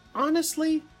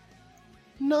 Honestly,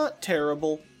 not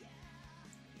terrible.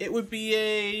 It would be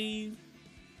a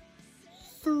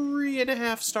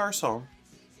 3.5-star song.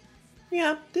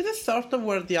 Yeah, this is sort of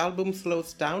where the album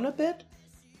slows down a bit.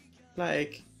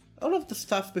 Like, all of the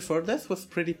stuff before this was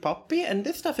pretty poppy, and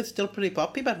this stuff is still pretty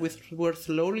poppy, but we're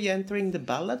slowly entering the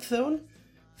ballad zone.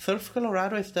 Surf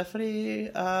Colorado is definitely,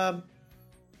 I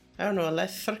don't know, a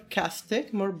less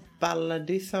sarcastic, more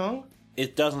ballady song.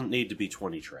 It doesn't need to be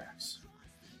 20 tracks.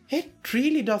 It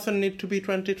really doesn't need to be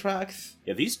 20 tracks.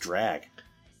 Yeah, these drag.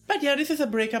 But yeah, this is a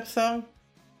breakup song.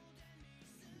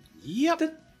 Yep.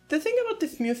 The thing about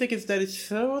this music is that it's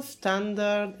so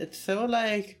standard, it's so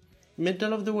like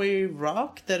middle of the way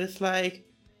rock that it's like,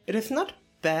 it is not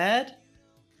bad,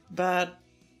 but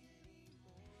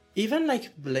even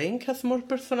like Blink has more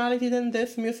personality than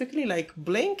this musically. Like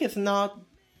Blink is not,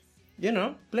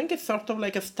 Blink is sort of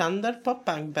like a standard pop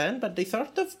punk band, but they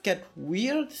sort of get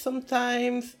weird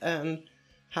sometimes and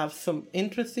have some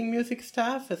interesting music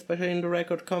stuff, especially in the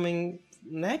record coming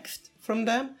next from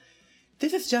them.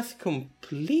 This is just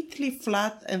completely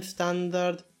flat and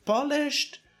standard,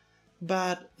 polished,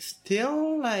 but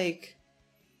still like...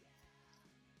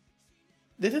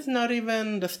 This is not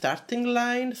even the starting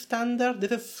line standard.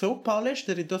 This is so polished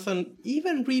that it doesn't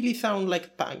even really sound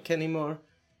like punk anymore.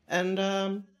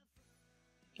 And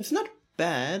it's not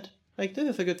bad. Like, this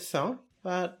is a good song,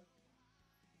 but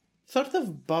sort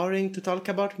of boring to talk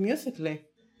about musically.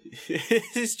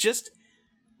 It's just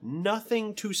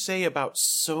nothing to say about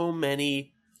so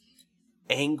many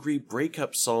angry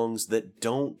breakup songs that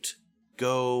don't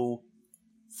go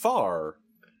far.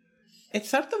 It's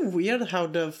sort of weird how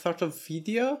the sort of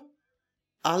video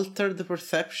altered the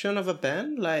perception of a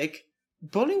band. Like,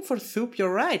 Bowling for Soup,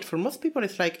 you're right. For most people,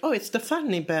 it's like, oh, it's the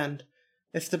funny band.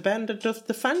 It's the band that does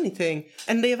the funny thing.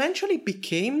 And they eventually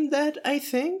became that, I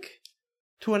think,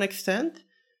 to an extent.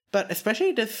 But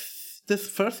especially this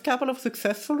first couple of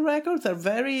successful records are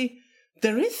very...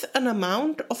 There is an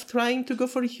amount of trying to go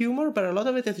for humor, but a lot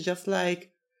of it is just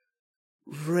like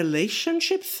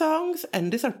relationship songs,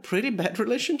 and these are pretty bad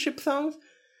relationship songs.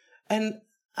 And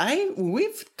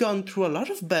we've gone through a lot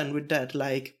of band with that.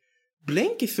 Like,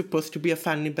 Blink is supposed to be a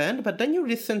funny band, but then you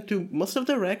listen to most of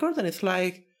the records and it's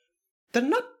like, they're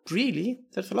not really.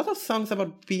 There's a lot of songs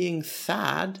about being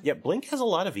sad. Yeah, Blink has a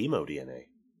lot of emo DNA.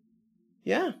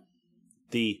 Yeah.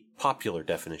 The popular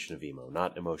definition of emo,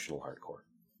 not emotional hardcore.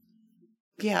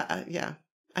 Yeah,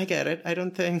 I get it. I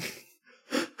don't think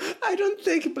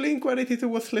Blink-182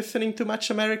 was listening to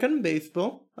much American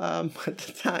baseball at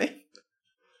the time.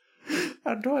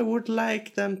 Although I would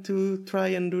like them to try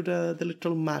and do the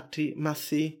little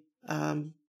Massey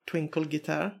twinkle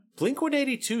guitar.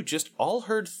 Blink-182 just all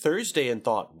heard Thursday and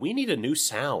thought, we need a new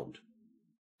sound.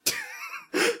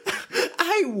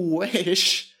 I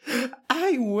wish.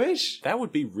 That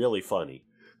would be really funny.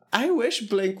 I wish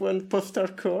Blink went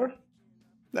post-hardcore.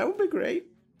 That would be great.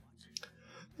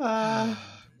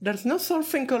 There's no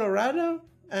Surfing Colorado,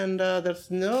 and there's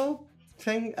no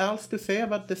thing else to say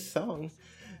about this song.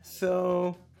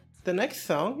 So, the next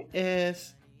song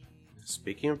is...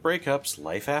 Speaking of breakups,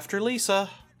 Life After Lisa.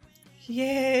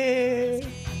 Yay!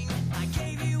 I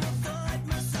gave you a foot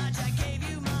massage, I gave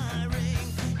you my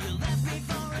ring. You left me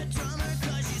for a drummer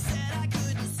 'cause you said I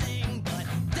couldn't sing. But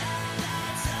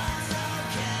that's all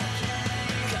okay,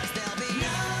 'cause there'll be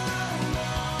no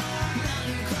more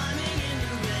mountain climbing in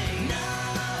the rain. No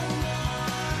more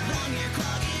long hair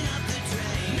clogging up the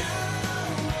drain. No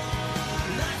more,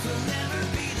 life will never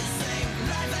be the same.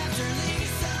 Life after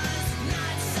Lisa's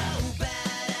not so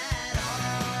bad at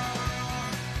all.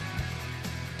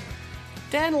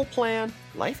 Dental plan.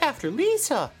 Life After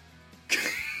Lisa.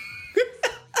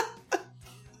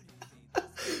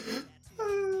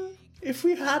 If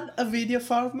we had a video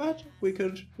format, we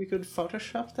could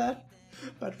Photoshop that,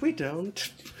 but we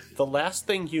don't. The last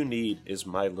thing you need is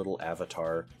my little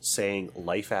avatar saying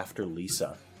Life After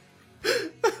Lisa.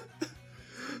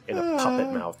 In a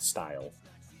puppet mouth style.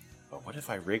 But what if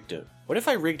I rigged a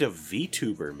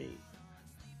VTuber me?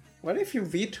 What if you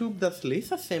VTubed as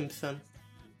Lisa Simpson?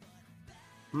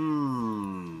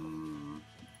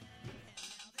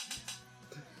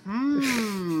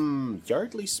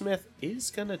 Yardley Smith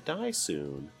is gonna die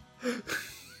soon.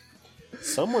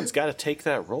 Someone's gotta take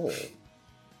that role.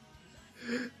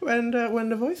 When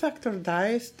the voice actor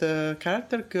dies, the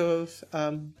character goes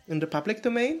in the public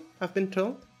domain, I've been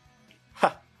told.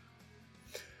 Ha!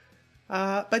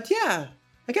 But yeah,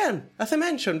 again, as I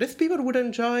mentioned, these people would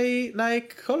enjoy,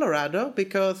 like, Colorado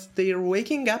because they're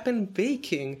waking up and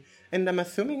baking. And I'm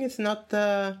assuming it's not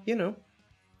the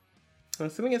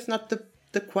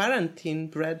quarantine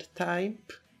bread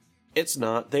type. It's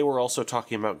not. They were also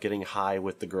talking about getting high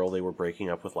with the girl they were breaking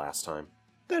up with last time.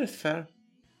 That is fair.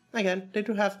 Again, they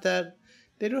do have that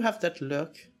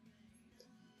look.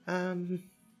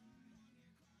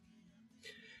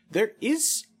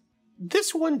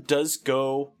 This one does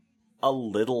go a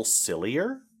little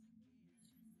sillier.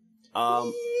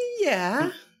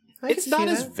 Yeah. It's not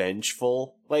as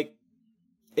vengeful. Like,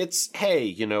 it's, hey,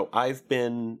 you know, I've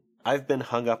been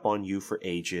hung up on you for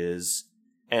ages,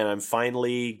 and I'm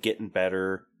finally getting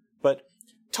better. But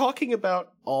talking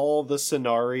about all the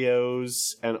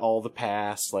scenarios and all the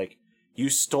past, like, you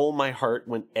stole my heart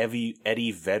when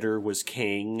Eddie Vedder was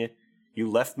king. You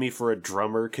left me for a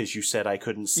drummer because you said I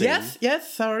couldn't sing.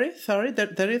 Yes, sorry.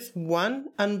 There is one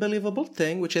unbelievable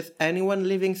thing, which is anyone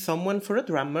leaving someone for a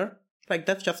drummer. Like,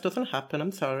 that just doesn't happen,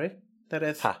 I'm sorry. That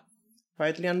is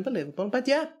widely unbelievable. But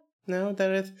yeah, no,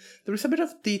 there is a bit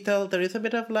of detail, there is a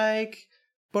bit of, like,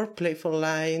 more playful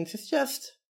lines. It's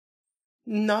just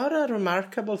not a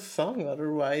remarkable song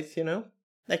otherwise, you know?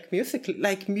 Like,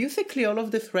 musically, all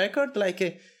of this record, like,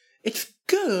 it's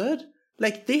good.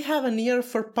 Like, they have an ear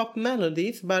for pop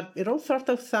melodies, but it all sort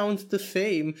of sounds the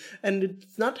same, and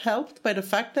it's not helped by the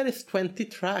fact that it's 20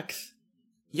 tracks.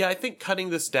 Yeah, I think cutting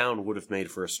this down would have made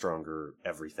for a stronger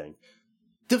everything.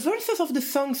 The verses of the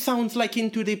song sounds like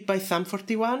Into Deep by Sum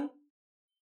 41.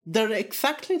 They're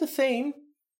exactly the same,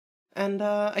 and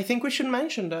I think we should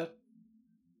mention that.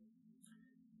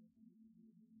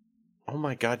 Oh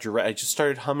my god, you're right. I just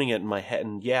started humming it in my head,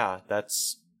 and yeah,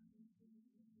 that's...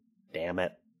 Damn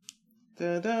it.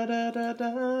 Yeah.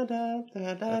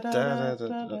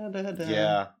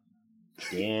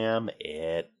 Damn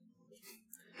it.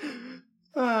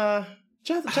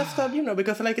 Just that, you know,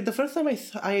 because, like, the first time I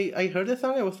heard the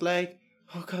song, I was like,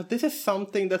 oh god, this is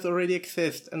something that already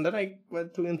exists. And then I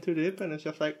went to Into Deep, and it's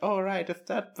just like, oh right, it's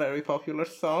that very popular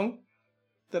song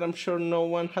that I'm sure no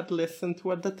one had listened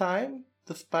to at the time,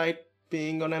 despite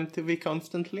being on MTV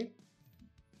constantly.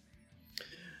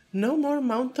 No more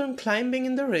mountain climbing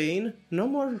in the rain, no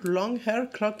more long hair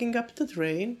clogging up the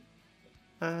drain.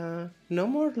 No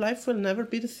more Life Will Never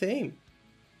Be the Same.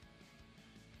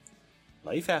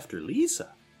 Life After Lisa.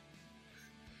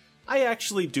 I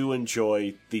actually do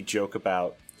enjoy the joke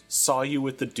about, saw you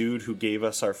with the dude who gave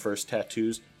us our first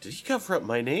tattoos. Did he cover up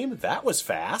my name? That was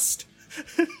fast.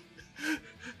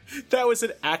 That was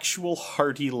an actual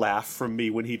hearty laugh from me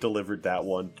when he delivered that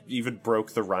one. Even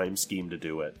broke the rhyme scheme to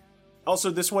do it.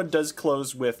 Also, this one does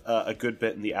close with a good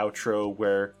bit in the outro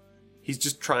where he's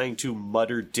just trying to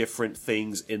mutter different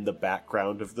things in the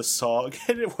background of the song.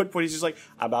 And at one point he's just like,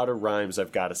 I'm out of rhymes,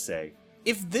 I've got to say.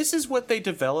 If this is what they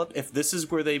develop, if this is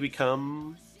where they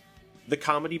become the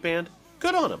comedy band,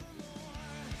 good on them.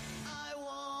 I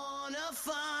wanna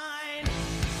find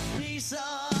peace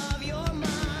of your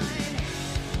mind.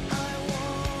 I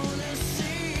wanna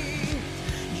see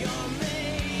your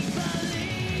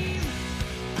make-believe.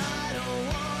 I don't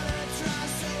wanna try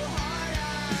so hard.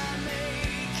 I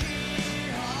make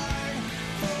it hard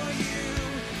for you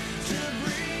to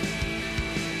breathe.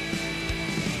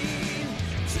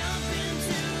 Jump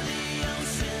into the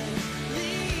ocean,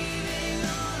 leaving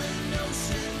all the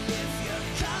notion. If you're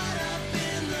caught up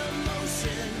in the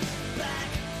motion,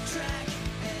 backtrack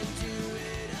and do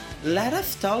it again. Let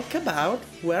us talk about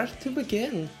where to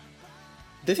begin.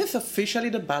 This is officially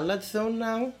the ballad zone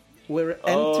now. We're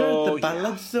entered the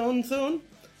ballad zone.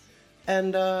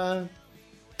 And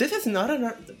this is not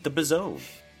The Bazone.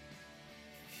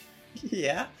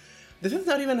 yeah. This is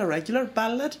not even a regular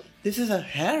ballad. This is a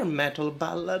hair metal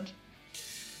ballad.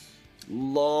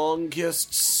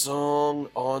 Longest song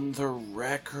on the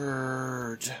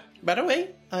record. By the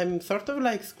way, I'm sort of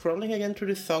like scrolling again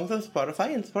through the songs on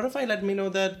Spotify, and Spotify let me know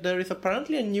that there is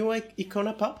apparently a new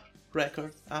Icona Pop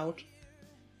record out.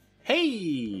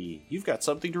 Hey, you've got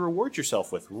something to reward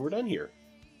yourself with when we're done here.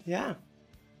 Yeah.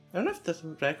 I don't know if this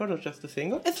record or just a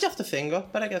single. It's just a single,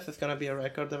 but I guess it's gonna be a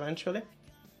record eventually.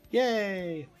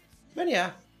 Yay! But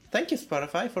yeah, thank you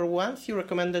Spotify, for once you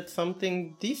recommended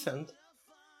something decent.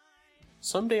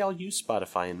 Someday I'll use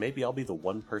Spotify and maybe I'll be the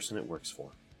one person it works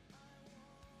for.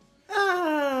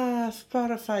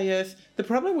 Spotify, yes. The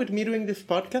problem with me doing this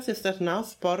podcast is that now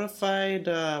Spotify,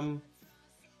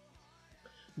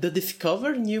 the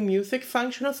discover new music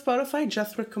function of Spotify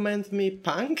just recommends me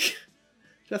punk.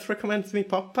 Just recommends me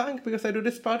pop punk because I do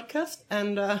this podcast,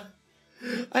 and I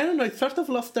don't know, it sort of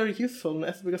lost their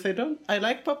usefulness because I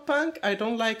like pop punk, I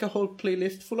don't like a whole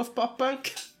playlist full of pop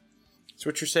punk. So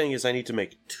what you're saying is I need to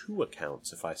make 2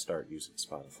 accounts if I start using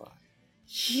Spotify.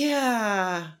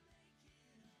 Yeah.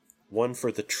 One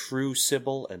for the true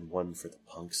Sybil and one for the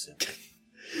punk Sybil.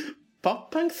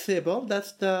 Pop punk Sybil,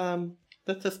 that's a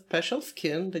special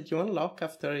skin that you unlock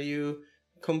after you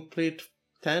complete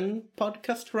 10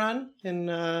 podcast run in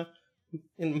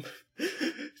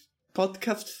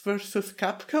Podcasts versus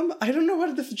Capcom. I don't know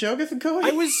where this joke is going.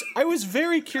 I was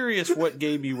very curious what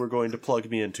game you were going to plug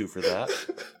me into for that.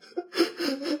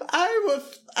 I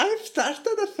I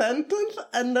started a sentence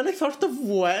and then I sort of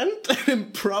went and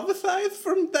improvised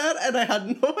from that, and I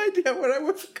had no idea where I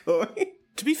was going.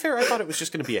 To be fair, I thought it was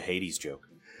just going to be a Hades joke.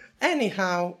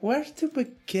 Anyhow, where to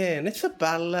begin? It's a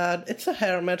ballad. It's a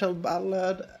hair metal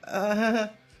ballad.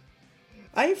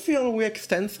 I feel we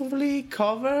extensively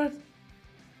covered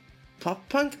pop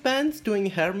punk bands doing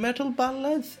hair metal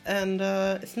ballads, and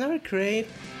it's never great.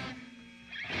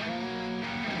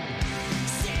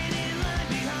 Stand in line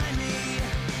behind me.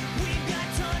 We've got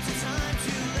tons of time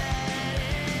to let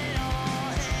it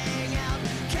all hang out.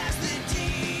 Cast the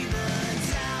demons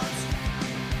out.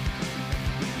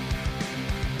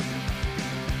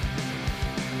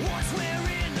 Once we're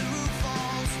in the roof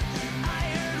falls, I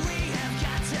heard we have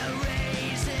got to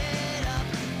raise it up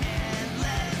and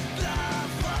let the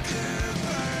fucker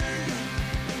burn.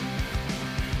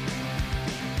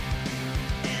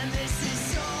 And this is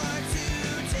sure to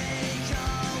take a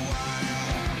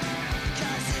while.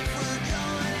 'Cause if we're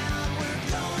going out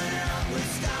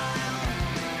with style.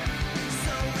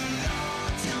 So we all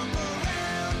jump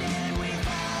around and we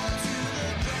fall to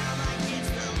the ground like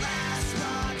it's the last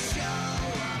rock show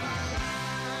of our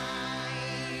lives.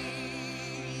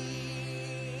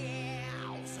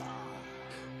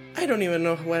 I don't even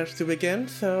know where to begin,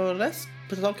 so let's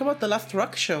talk about the last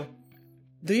rock show.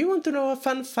 Do you want to know a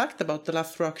fun fact about the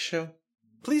last rock show?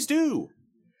 Please do.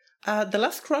 The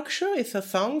Last Rock Show is a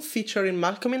song featuring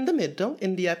Malcolm in the Middle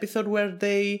in the episode where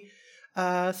they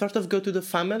sort of go to the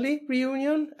family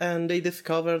reunion and they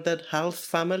discover that Hal's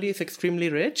family is extremely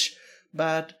rich,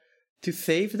 but to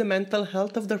save the mental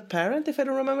health of their parent, if I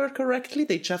don't remember correctly,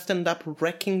 they just end up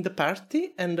wrecking the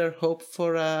party and their hope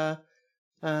for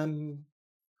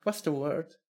what's the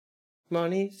word?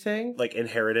 Money thing? Like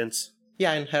inheritance.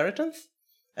 Yeah, inheritance.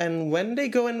 And when they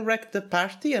go and wreck the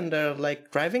party and they're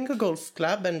like driving a golf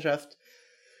club and just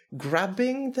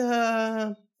grabbing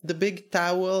the big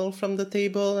towel from the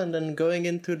table and then going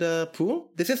into the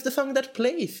pool, this is the song that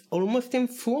plays almost in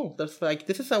full. There's like,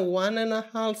 this is a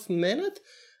 1.5 minute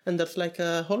and there's like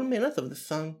a whole minute of the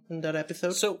song in that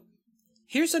episode. So,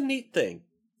 here's a neat thing.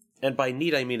 And by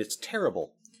neat, I mean it's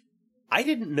terrible. I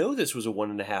didn't know this was a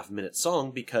 1.5 minute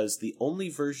song because the only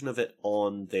version of it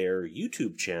on their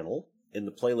YouTube channel in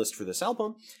the playlist for this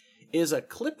album is a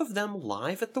clip of them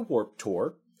live at the Warped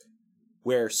Tour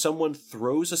where someone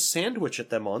throws a sandwich at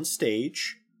them on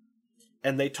stage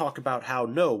and they talk about how,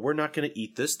 no, we're not going to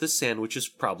eat this. This sandwich is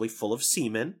probably full of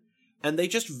semen. And they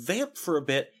just vamp for a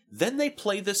bit. Then they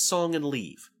play this song and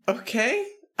leave. Okay.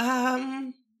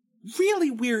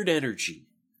 Really weird energy.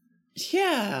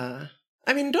 Yeah.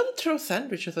 I mean, don't throw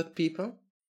sandwiches at people.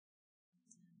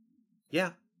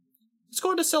 Yeah. It's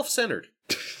going to self-centered.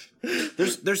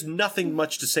 There's nothing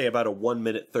much to say about a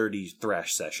 1:30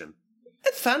 thrash session.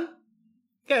 It's fun.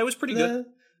 Yeah, it was pretty good.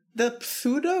 The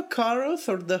pseudo chorus,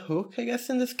 or the hook, I guess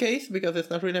in this case, because it's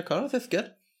not really a chorus, is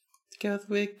good. Because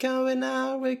we're going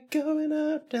out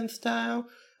in style.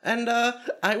 And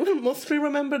I will mostly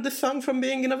remember this song from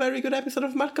being in a very good episode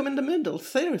of Malcolm in the Middle.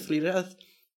 Seriously, just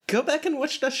go back and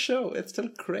watch that show. It's still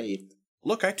great.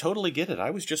 Look, I totally get it.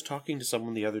 I was just talking to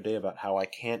someone the other day about how I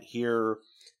can't hear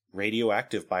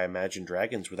Radioactive by Imagine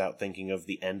Dragons without thinking of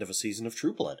the end of a season of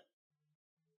True Blood.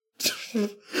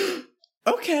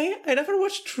 Okay, I never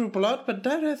watched True Blood, but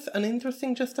that is an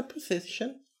interesting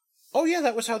juxtaposition. Oh yeah,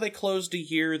 that was how they closed a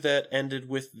year that ended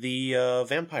with the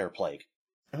vampire plague.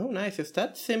 Oh, nice. Is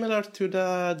that similar to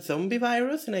the zombie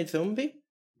virus in iZombie?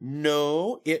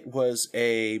 No, it was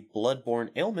a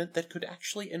blood-borne ailment that could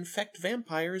actually infect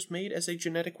vampires made as a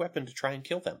genetic weapon to try and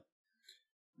kill them.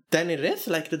 Then it is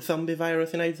like the zombie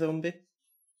virus in iZombie.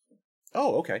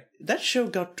 Oh, okay. That show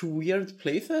got to weird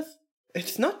places.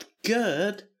 It's not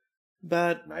good,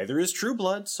 but Neither is True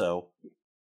Blood, so...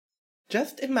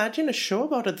 just imagine a show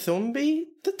about a zombie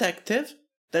detective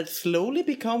that slowly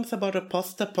becomes about a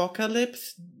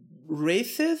post-apocalypse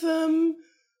racism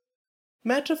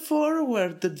metaphor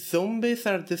where the zombies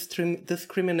are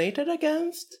discriminated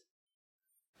against.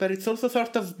 But it's also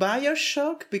sort of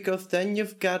Bioshock, because then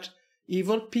you've got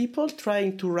evil people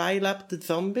trying to rile up the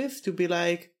zombies to be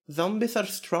like, zombies are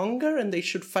stronger and they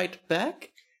should fight back.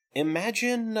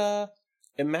 Imagine a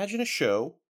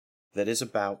show that is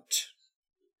about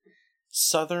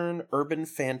southern urban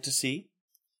fantasy,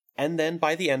 and then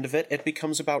by the end of it, it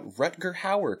becomes about Rutger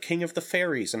Hauer, King of the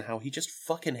Fairies, and how he just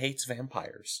fucking hates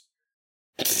vampires.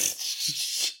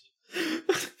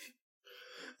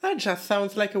 That just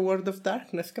sounds like a World of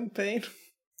Darkness campaign.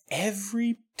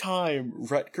 Every time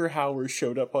Rutger Hauer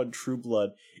showed up on True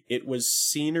Blood, it was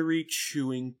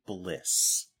scenery-chewing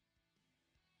bliss.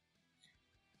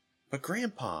 But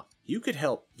Grandpa, you could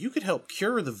help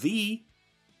cure the V.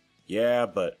 Yeah,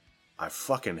 but I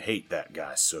fucking hate that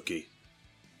guy, Suki.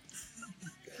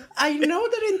 I know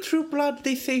that in True Blood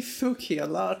they say Suki a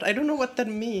lot. I don't know what that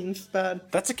means,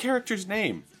 but That's a character's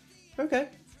name. okay.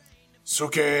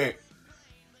 Suki!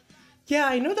 Yeah,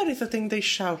 I know that is a thing they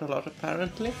shout a lot,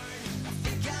 apparently.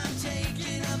 Think I'm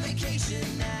taking a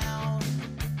vacation now.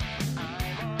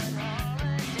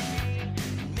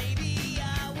 Maybe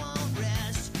I won't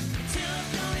rest until I've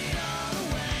thrown it all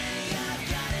away. I've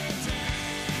got it down.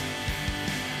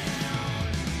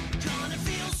 Gonna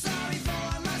feel sorry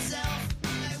for myself.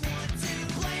 I want to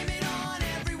blame it on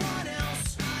everyone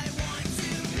else. I want to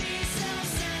be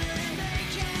self-centered and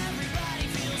make everybody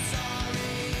feel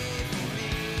sorry for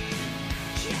me.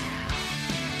 Yeah.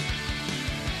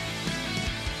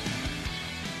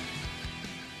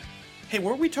 Hey,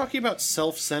 weren't we talking about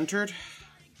self-centered?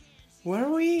 Were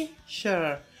we?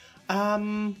 Sure.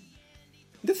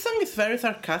 This song is very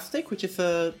sarcastic, which is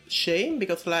a shame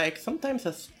because, like, sometimes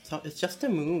it's just a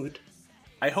mood.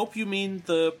 I hope you mean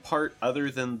the part other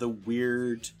than the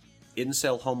weird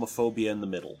incel homophobia in the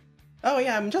middle. Oh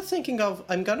yeah, I'm just thinking of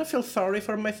I'm gonna feel sorry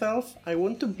for myself. I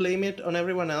want to blame it on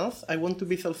everyone else. I want to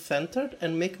be self-centered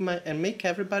and make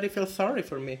everybody feel sorry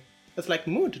for me. It's like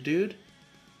mood, dude.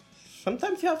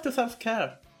 Sometimes you have to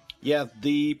self-care. Yeah,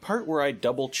 the part where I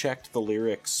double-checked the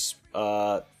lyrics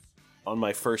on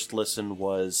my first listen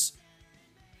was...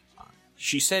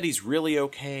 She said he's really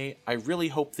okay. I really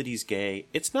hope that he's gay.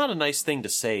 It's not a nice thing to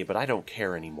say, but I don't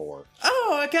care anymore.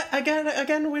 Oh,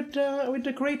 again with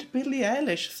the great Billie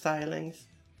Eilish stylings.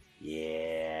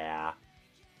 Yeah.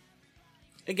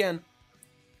 Again,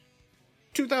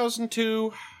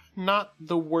 2002, not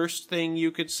the worst thing you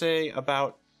could say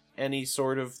about any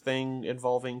sort of thing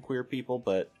involving queer people,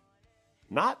 but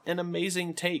not an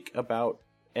amazing take about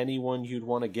anyone you'd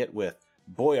want to get with.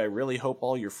 Boy, I really hope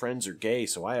all your friends are gay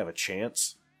so I have a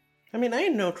chance. I mean, I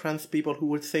know trans people who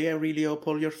would say I really hope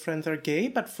all your friends are gay,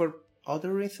 but for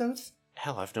other reasons.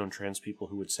 Hell, I've known trans people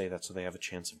who would say that so they have a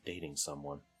chance of dating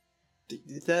someone.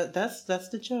 That's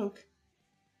the joke.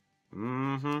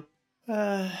 Mm-hmm.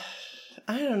 I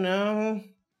don't know.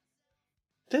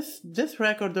 This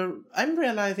record, I'm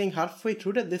realizing halfway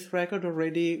through that this record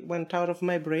already went out of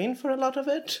my brain for a lot of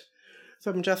it.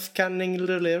 So I'm just scanning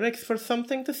the lyrics for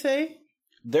something to say.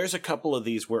 There's a couple of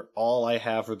these where all I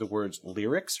have are the words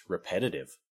lyrics,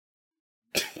 repetitive.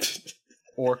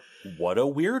 Or, what a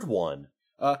weird one.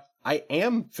 I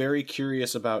am very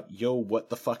curious about, yo, what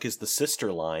the fuck is the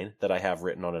sister line that I have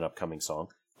written on an upcoming song.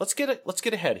 Let's get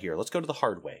ahead here. Let's go to the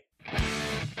hard way.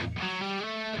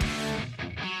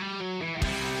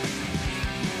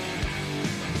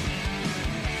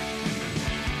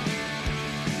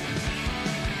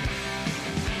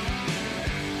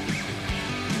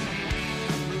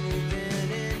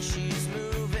 Moving in, she's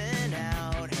moving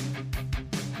out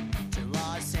to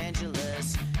Los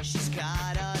Angeles. She's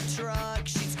got a truck,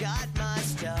 she's got my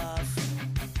stuff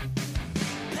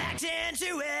packed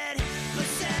into it. But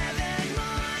 7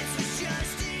 months was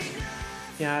just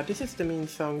enough. Yeah, this is the mean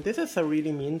song. This is a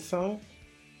really mean song.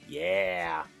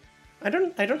 Yeah. I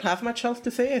don't have much else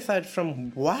to say aside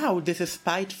from, wow, this is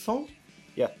spiteful.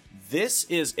 Yeah. This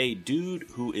is a dude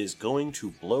who is going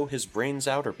to blow his brains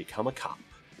out or become a cop.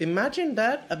 Imagine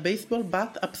that, a baseball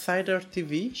bat upside her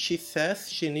TV. She says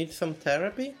she needs some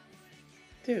therapy.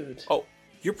 Dude. Oh,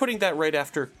 you're putting that right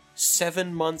after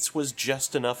 7 months was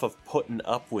just enough of putting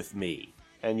up with me.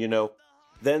 And you know,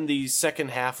 then the second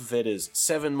half of it is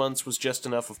 7 months was just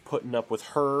enough of putting up with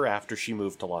her after she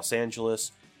moved to Los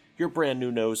Angeles. Your brand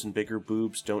new nose and bigger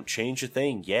boobs don't change a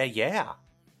thing. Yeah.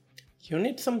 You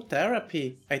need some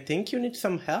therapy. I think you need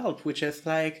some help, which is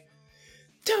like,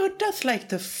 dude, that's like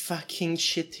the fucking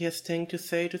shittiest thing to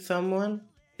say to someone.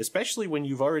 Especially when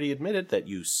you've already admitted that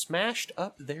you smashed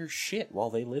up their shit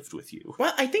while they lived with you.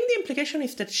 Well, I think the implication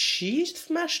is that she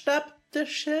smashed up the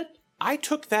shit. I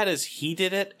took that as he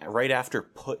did it right after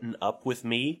putting up with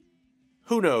me.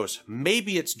 Who knows?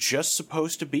 Maybe it's just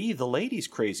supposed to be the lady's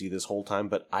crazy this whole time,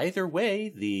 but either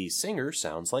way, the singer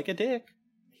sounds like a dick.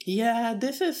 Yeah,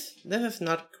 this is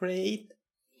not great.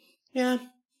 Yeah.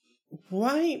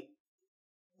 Why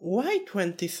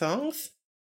 20 songs?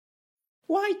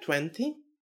 Why 20?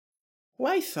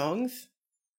 Why songs?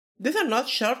 These are not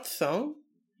short songs.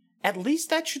 At least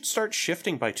that should start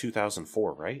shifting by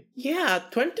 2004, right? Yeah,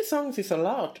 20 songs is a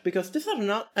lot, because these are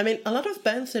not... I mean, a lot of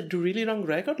bands that do really long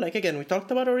record, like again, we talked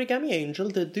about Origami Angel,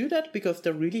 they do that because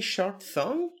they're really short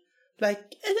songs.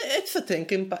 Like, it's a thing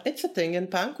in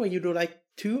punk where you do like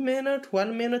 2-minute,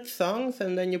 1-minute songs,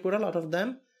 and then you put a lot of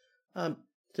them.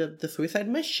 The Suicide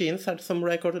Machines had some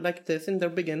record like this in their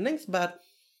beginnings, but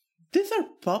these are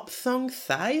pop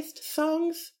song-sized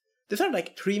songs. These are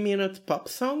like 3-minute pop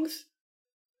songs.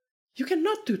 You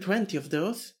cannot do 20 of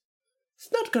those. It's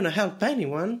not gonna help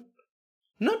anyone.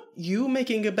 Not you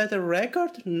making a better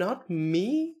record, not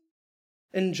me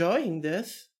enjoying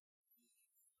this.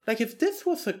 Like, if this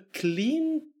was a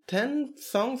clean 10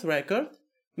 songs record,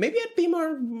 maybe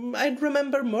I'd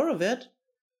remember more of it.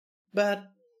 But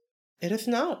it is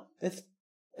not. It's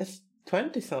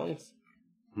 20 songs.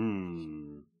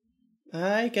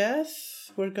 I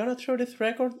guess we're gonna throw this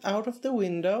record out of the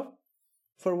window,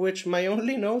 for which my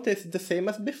only note is the same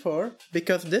as before,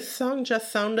 because this song just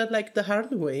sounded like The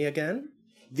Hard Way again.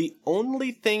 The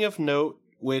only thing of note,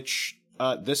 which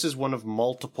this is one of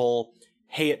multiple,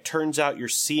 hey, it turns out you're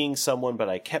seeing someone, but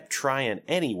I kept trying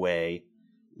anyway,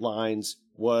 lines,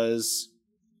 was,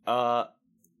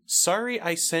 sorry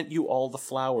I sent you all the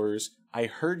flowers. I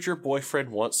heard your boyfriend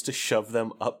wants to shove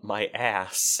them up my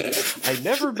ass. I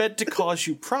never meant to cause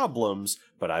you problems,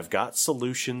 but I've got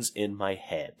solutions in my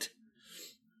head.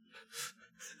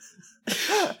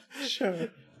 Sure.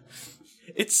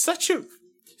 That's such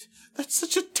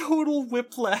a total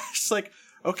whiplash. Like,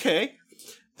 okay,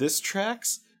 this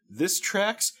tracks,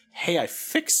 hey, I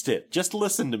fixed it. Just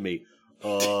listen to me.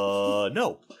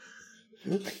 No.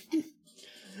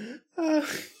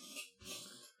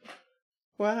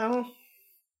 Well,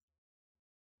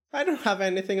 I don't have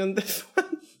anything on this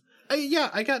one.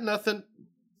 I got nothing.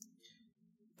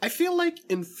 I feel like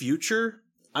in future,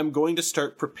 I'm going to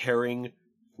start preparing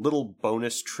little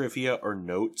bonus trivia or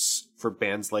notes for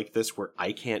bands like this where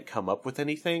I can't come up with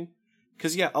anything.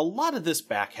 Because, yeah, a lot of this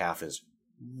back half is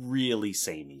really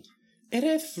samey. It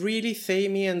is really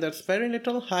samey, and there's very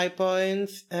little high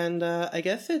points, and I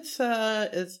guess it's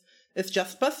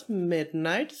just past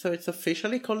midnight, so it's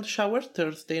officially called Shower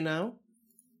Thursday now.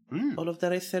 All of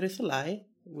that I said is a lie.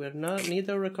 We're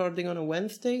neither recording on a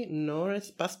Wednesday, nor it's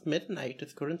past midnight.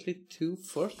 It's currently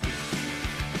 2:40.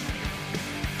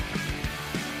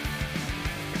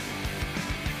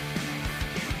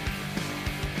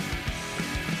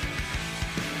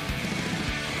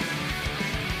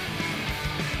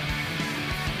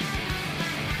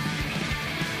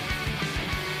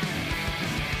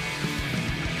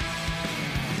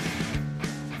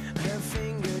 Her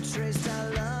finger traced I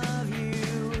love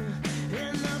you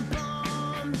in the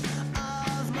palm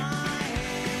of my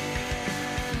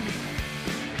hand.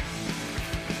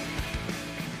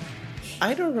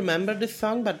 I don't remember this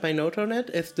song, but my note on it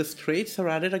is The Straits are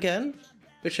at it again,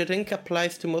 which I think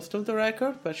applies to most of the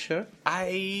record, but sure.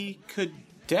 I could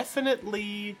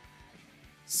definitely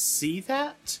see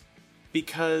that,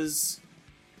 because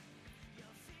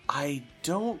I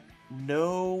don't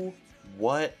know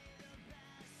what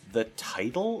the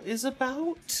title is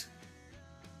about.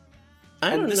 I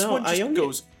don't And this know. one just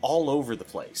goes all over the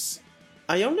place.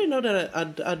 I only know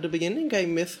that at the beginning I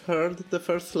misheard the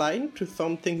first line to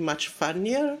something much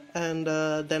funnier, and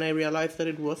then I realized that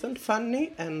it wasn't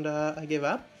funny, and I gave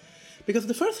up. Because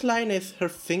the first line is, her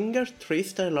finger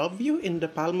traced I love you in the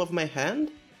palm of my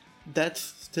hand. That's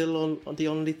still the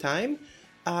only time.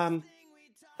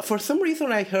 For some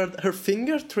reason I heard her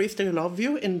finger traced I love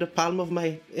you in the palm of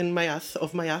my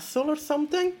asshole or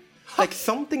something. Like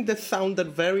something that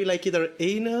sounded very like either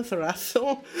anus or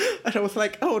asshole. And I was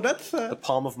like, oh, that's... The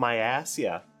palm of my ass,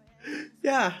 yeah.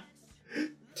 Yeah.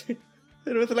 It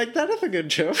was like, that is a good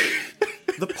joke.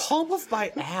 The palm of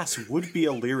my ass would be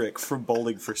a lyric from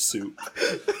Bowling for Soup.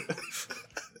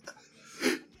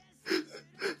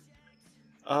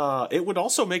 It would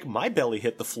also make my belly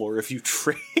hit the floor if you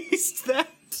traced that.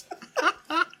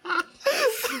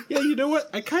 Yeah, you know what?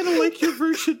 I kind of like your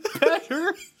version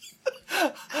better.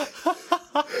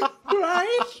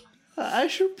 Right? I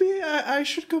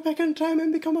should go back in time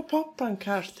and become a pop punk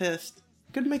artist.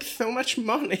 Could make so much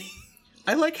money.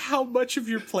 I like how much of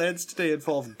your plans today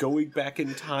involve going back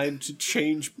in time to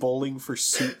change Bowling for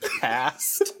Soup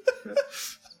past.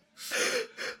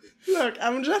 Look,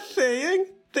 I'm just saying,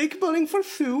 take Bowling for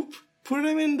Soup, put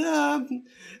him in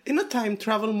a time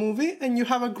travel movie, and you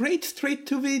have a great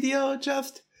straight-to-video,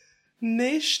 just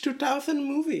niche 2000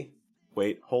 movie.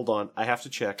 Wait, hold on. I have to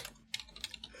check.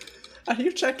 Are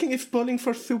you checking if Bowling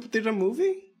for Soup did a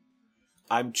movie?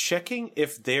 I'm checking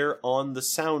if they're on the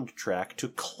soundtrack to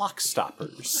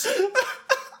Clockstoppers.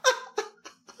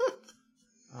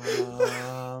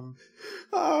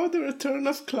 Oh, the return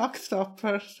of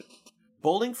Clockstoppers.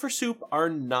 Bowling for Soup are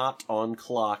not on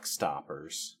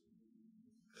Clockstoppers.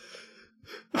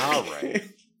 All right.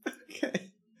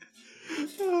 Okay.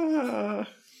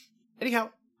 Anyhow,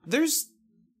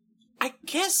 I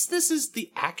guess this is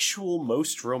the actual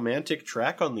most romantic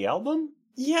track on the album?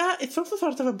 Yeah, it's also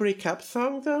sort of a breakup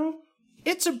song, though.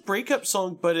 It's a breakup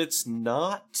song, but it's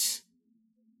not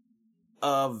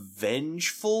a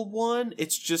vengeful one.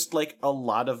 It's just like a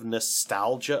lot of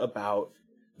nostalgia about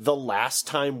the last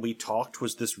time we talked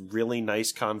was this really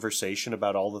nice conversation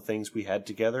about all the things we had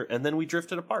together, and then we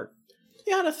drifted apart.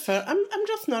 Yeah, that's fair. I'm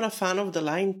just not a fan of the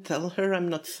line, tell her I'm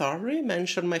not sorry,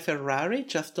 mention my Ferrari,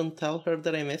 just don't tell her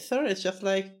that I miss her. It's just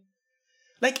like,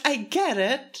 I get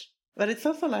it, but it's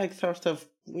also like sort of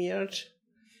weird.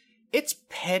 It's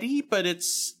petty, but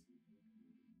it's,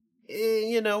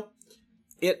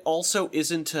 it also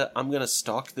isn't a, I'm gonna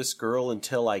stalk this girl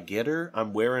until I get her,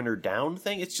 I'm wearing her down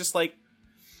thing. It's just like,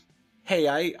 hey,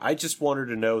 I just want her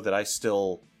to know that I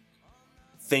still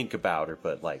think about her,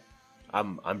 but like,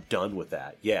 I'm done with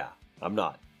that. Yeah, I'm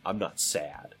not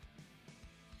sad.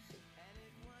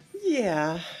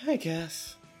 Yeah, I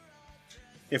guess.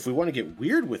 If we want to get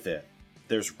weird with it,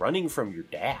 there's Running from Your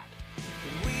Dad.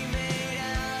 We made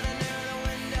out under the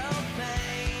window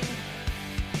pane,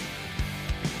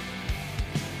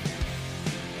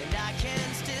 and I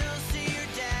can still see your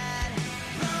dad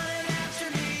running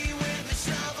after me with a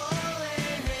shovel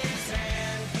in his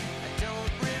hand. I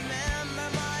don't remember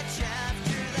much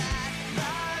after that.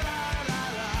 La la la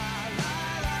la la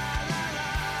la la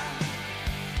la.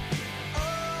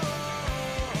 Oh,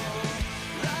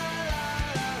 la la la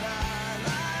la la la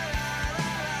la.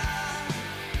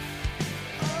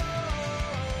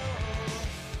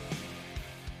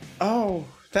 Oh,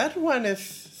 that one is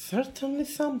certainly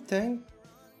something.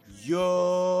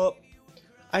 Yup.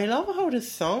 I love how the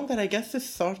song, that I guess is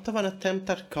sort of an attempt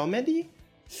at comedy,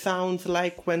 sounds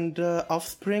like when the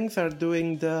Offsprings are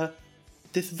doing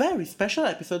this very special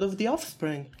episode of The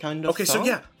Offspring kind of Okay, song. so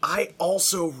yeah, I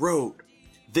also wrote,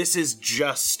 this is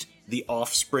just the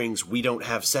Offspring's We Don't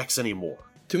Have Sex Anymore.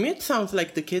 To me it sounds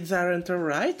like the kids aren't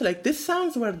alright. Like, this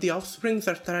sounds where the Offsprings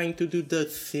are trying to do the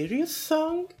serious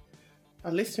song.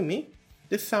 At least to me.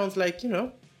 This sounds like,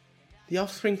 the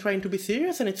Offspring trying to be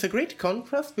serious, and it's a great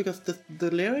contrast because the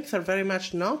lyrics are very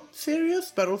much not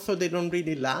serious, but also they don't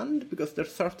really land because they're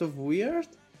sort of weird.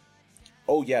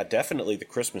 Oh yeah, definitely the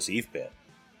Christmas Eve bit.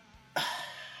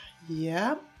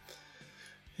 Yeah.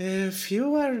 If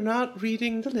you are not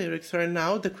reading the lyrics right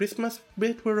now, the Christmas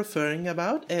bit we're referring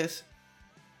about is: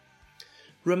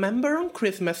 remember on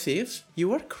Christmas Eve, you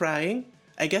were crying,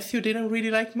 I guess you didn't really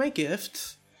like my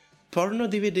gifts. Porno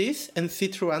DVDs and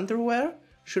see-through underwear?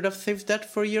 Should have saved that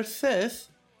for your sis.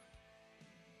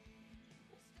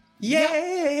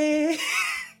 Yay!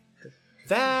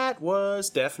 That was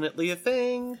definitely a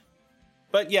thing.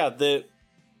 But yeah,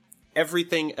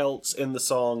 everything else in the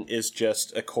song is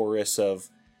just a chorus of,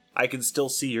 I can still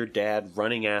see your dad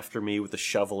running after me with a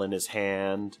shovel in his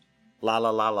hand, la la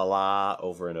la la la,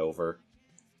 over and over.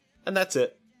 And that's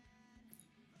it.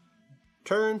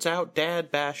 Turns out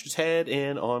Dad bashed his head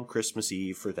in on Christmas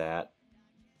Eve for that.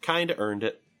 Kinda earned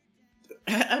it.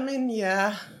 I mean,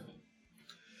 yeah.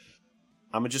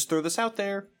 I'ma just throw this out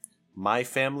there. My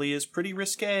family is pretty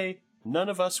risque. None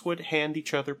of us would hand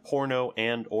each other porno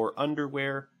and or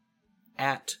underwear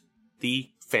at the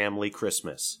family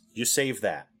Christmas. You save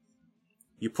that.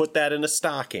 You put that in a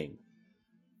stocking.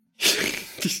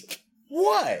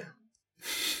 What?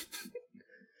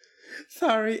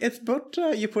 Sorry, it's both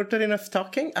you put it in a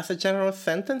stocking as a general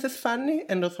sentence is funny,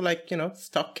 and also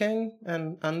stocking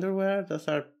and underwear, those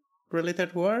are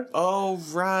related words. Oh,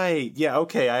 right. Yeah,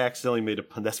 okay, I accidentally made a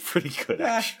pun. That's pretty good,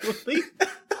 actually.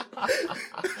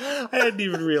 I hadn't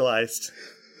even realized.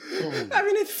 I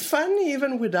mean, it's funny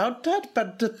even without that,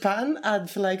 but the pun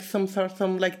adds some sort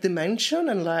of dimension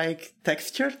and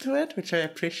texture to it, which I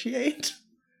appreciate.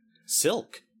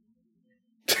 Silk.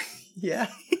 Yeah.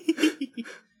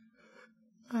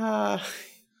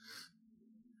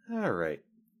 Alright.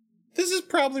 This is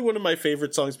probably one of my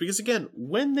favorite songs because, again,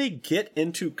 when they get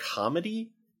into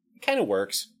comedy, it kind of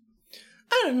works.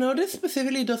 I don't know, this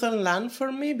specifically doesn't land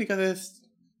for me because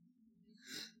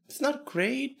it's not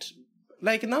great.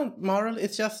 Not moral,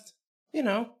 it's just,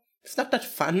 it's not that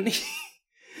funny.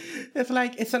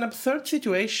 It's an absurd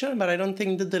situation, but I don't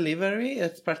think the delivery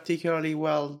is particularly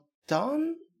well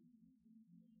done.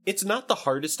 It's not the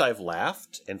hardest I've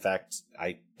laughed. In fact,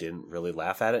 I didn't really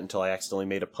laugh at it until I accidentally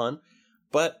made a pun.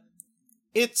 But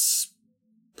it's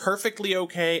perfectly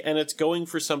okay, and it's going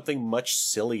for something much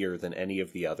sillier than any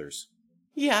of the others.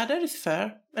 Yeah, that is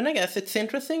fair. And I guess it's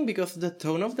interesting because the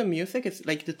tone of the music is,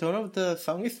 the tone of the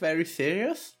song is very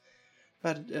serious.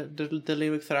 But the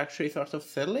lyrics are actually sort of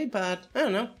silly, but I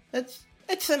don't know. It's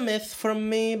a miss from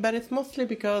me, but it's mostly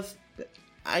because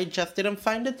I just didn't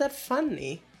find it that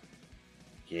funny.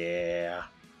 Yeah.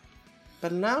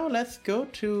 But now let's go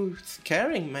to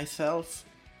scaring myself.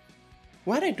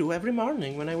 What I do every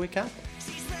morning when I wake up.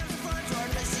 She slams the front door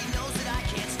unless she knows that I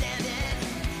can't stand it.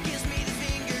 Gives me the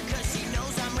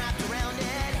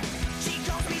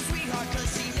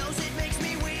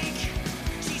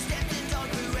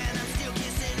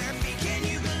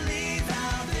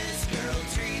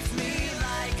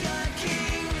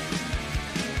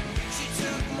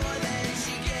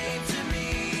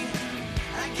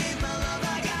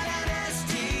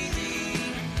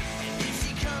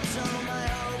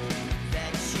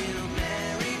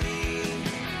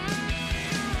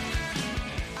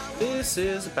This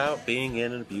is about being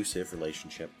in an abusive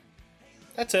relationship.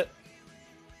 That's it.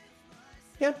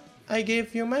 Yeah, I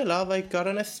gave you my love, I got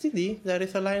an STD. That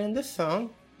is a line in this song.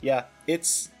 Yeah,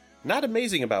 it's not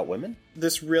amazing about women.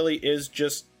 This really is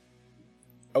just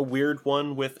a weird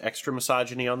one with extra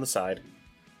misogyny on the side.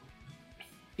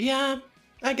 Yeah,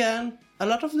 again, a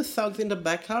lot of the songs in the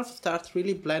back half start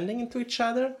really blending into each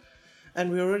other, and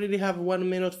we already have 1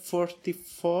 minute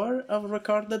 44 of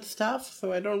recorded stuff,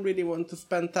 so I don't really want to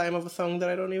spend time of a song that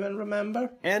I don't even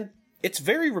remember. And it's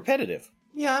very repetitive.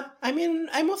 Yeah, I mean,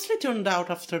 I mostly tuned out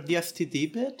after the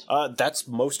STD bit. That's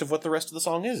most of what the rest of the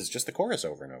song is. It's just the chorus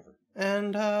over and over.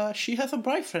 And she has a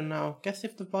boyfriend now. Guess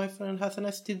if the boyfriend has an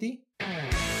STD?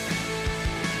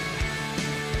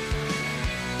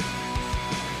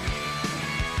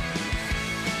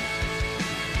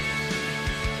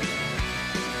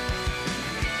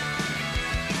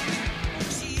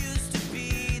 She used to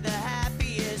be the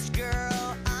happiest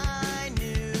girl I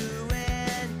knew,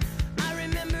 and I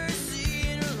remember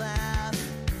seeing her laugh.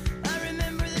 I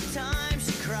remember the time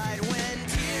she cried when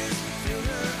tears filled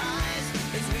her eyes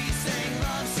as we sang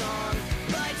Love Song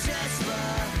by Tesla.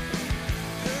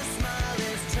 Her smile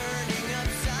is turning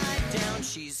upside down.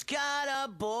 She's got a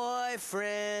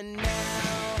boyfriend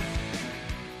now.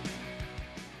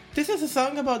 This is a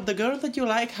song about the girl that you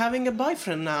like having a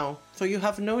boyfriend now, so you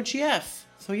have no GF,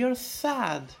 so you're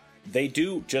sad. They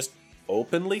do just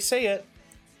openly say it.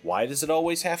 Why does it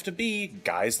always have to be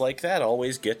guys like that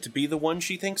always get to be the one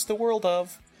she thinks the world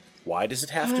of? Why does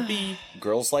it have to be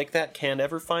girls like that can't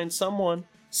ever find someone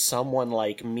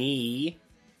like me?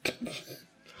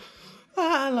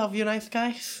 I love you, nice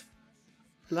guys.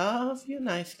 Love you,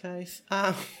 nice guys.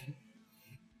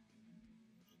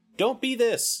 Don't be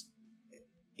this.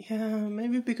 Yeah,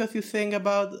 maybe because you think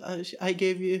about I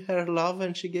gave you her love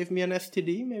and she gave me an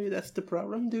STD. Maybe that's the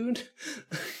problem, dude.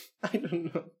 I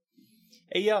don't know.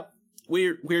 Hey, yeah,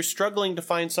 we're struggling to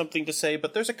find something to say,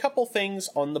 but there's a couple things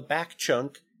on the back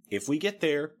chunk, if we get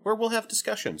there, where we'll have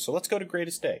discussion. So let's go to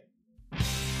Greatest Day.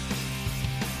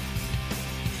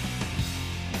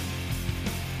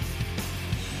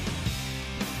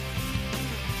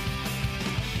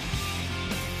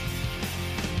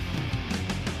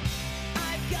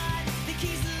 I've got the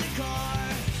keys to the car.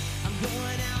 I'm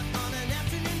going out on an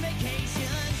afternoon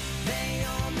vacation. They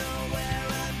all know where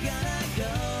I'm gonna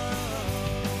go.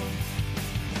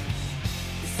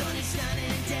 The sun is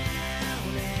shining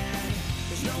down and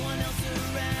there's no one else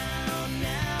around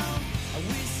now. I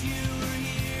wish you were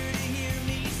here to hear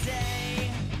me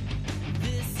say,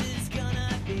 this is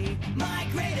gonna be my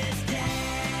greatest day.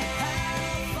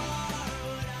 How far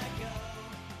would I go?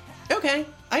 Okay,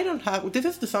 I don't have... This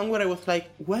is the song where I was like,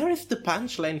 where is the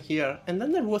punchline here? And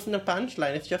then there wasn't a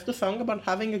punchline, it's just a song about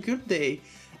having a good day.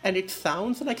 And it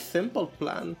sounds like Simple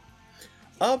Plan.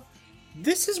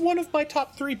 This is one of my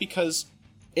top 3 because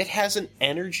it has an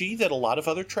energy that a lot of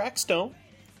other tracks don't.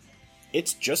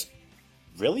 It's just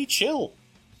really chill.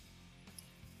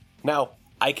 Now,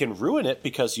 I can ruin it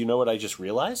because you know what I just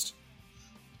realized?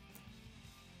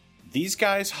 These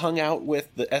guys hung out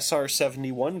with the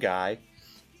SR-71 guy,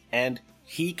 and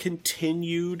he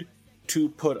continued to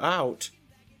put out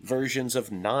versions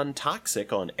of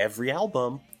Non-Toxic on every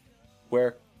album,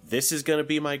 where this is going to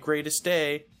be my greatest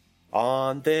day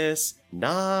on this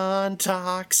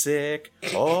non-toxic,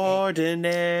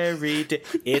 ordinary day.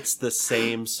 It's the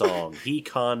same song. He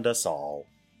conned us all.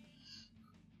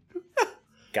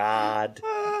 God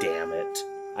damn it.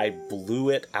 I blew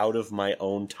it out of my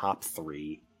own top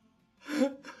 3.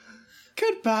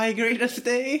 Goodbye, Greatest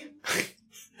Day.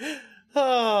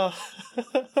 Oh.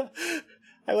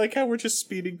 I like how we're just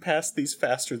speeding past these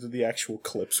faster than the actual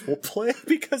clips will play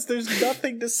because there's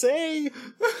nothing to say.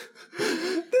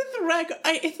 This record,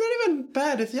 it's not even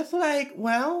bad. It's just like,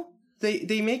 well, they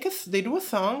do a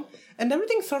song, and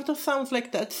everything sort of sounds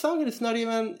like that song, and it's not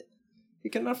even... You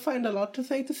cannot find a lot to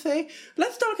say.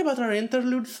 Let's talk about our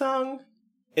interlude song.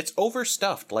 It's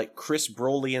overstuffed like Chris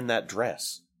Broly in that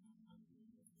dress.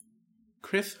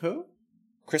 Chris who?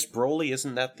 Chris Broly,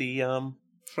 isn't that the,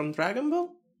 From Dragon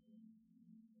Ball?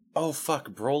 Oh,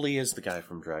 fuck, Broly is the guy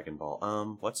from Dragon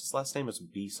Ball. What's his last name? It's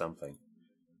B something.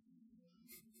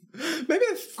 Maybe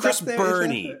it's... Chris that name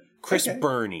Burney. is- Chris okay.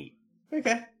 Burney.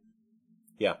 Okay.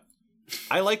 Yeah.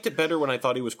 I liked it better when I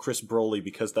thought he was Chris Broly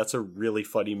because that's a really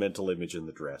funny mental image in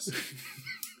the dress.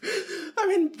 I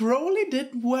mean, Broly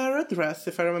did wear a dress,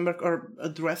 if I remember, or a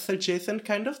dress-adjacent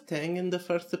kind of thing in the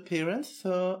first appearance,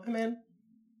 so, I mean...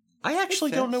 I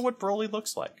actually don't sense. know what Broly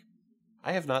looks like.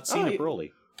 I have not seen a you-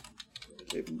 Broly.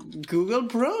 Google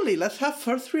Broly. Let's have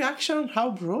first reaction on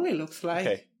how Broly looks like.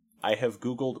 Okay. I have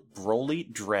Googled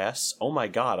Broly dress. Oh my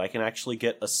god, I can actually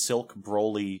get a silk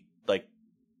Broly, like,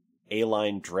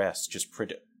 A-line dress just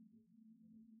printed.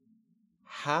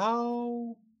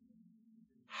 How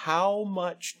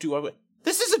much do I...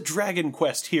 This is a Dragon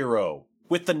Quest hero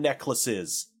with the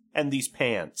necklaces and these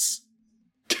pants.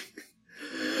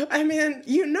 I mean,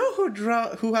 you know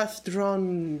who has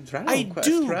drawn Dragon Quest,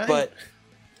 do, right? but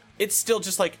it's still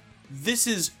just like, this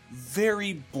is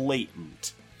very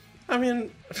blatant. I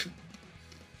mean,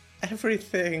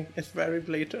 everything is very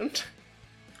blatant.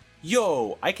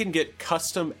 Yo, I can get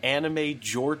custom anime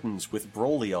Jordans with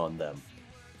Broly on them.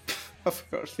 Of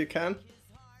course you can.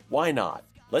 Why not?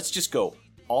 Let's just go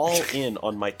all in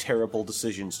on my terrible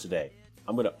decisions today.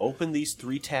 I'm going to open these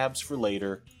 3 tabs for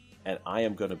later, and I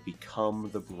am going to become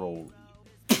the Broly.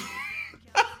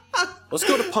 Let's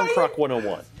go to Punk Rock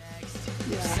 101.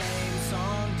 Same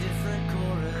song, different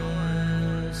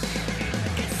chorus.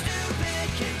 It's stupid,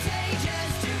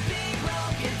 contagious, too big,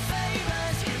 broken,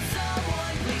 famous. Can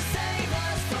someone please save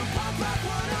us from Punk Rock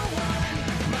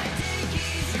 101? My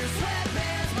dinkies, your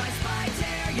sweatbands, my spiked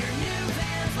hair, your new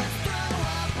vans. Let's throw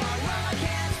up our rock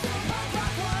hands for Punk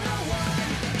Rock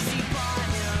 101. She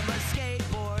bought him a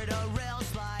skateboard, a rail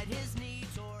slide, his knee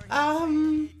tore.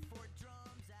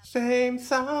 Same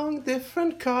song,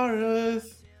 different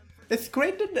chorus. It's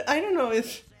great that, I don't know,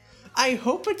 I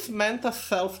hope it's meant as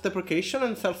self-deprecation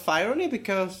and self-irony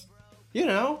because, you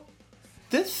know,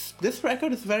 this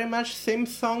record is very much same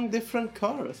song, different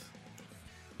chorus.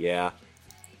 Yeah.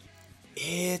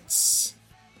 It's...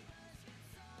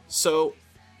 So,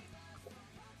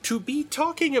 to be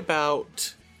talking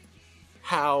about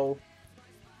how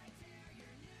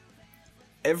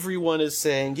everyone is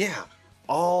saying, yeah,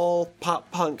 all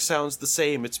pop punk sounds the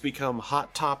same, it's become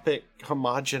Hot Topic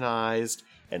homogenized,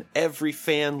 and every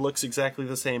fan looks exactly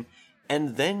the same,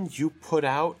 and then you put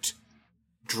out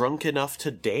Drunk Enough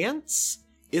to Dance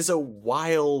is a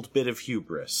wild bit of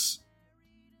hubris.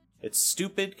 It's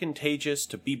stupid, contagious,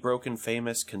 to be broken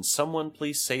famous. Can someone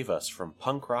please save us from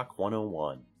Punk Rock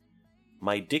 101?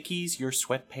 My dickies, your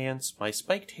sweatpants, my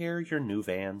spiked hair, your new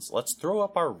vans. Let's throw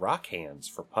up our rock hands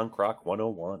for Punk Rock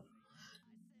 101.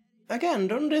 Again,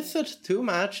 don't diss it too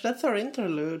much, that's our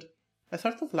interlude. I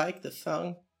sort of like this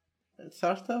song. It's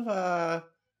sort of,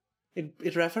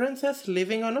 it references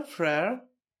Living on a Prayer,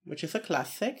 which is a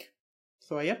classic,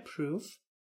 so I approve.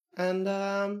 And,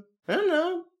 I don't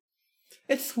know.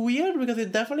 It's weird because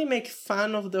it definitely makes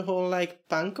fun of the whole, like,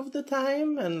 punk of the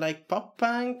time and, like, pop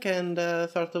punk and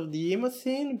sort of the emo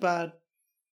scene, but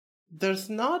there's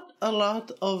not a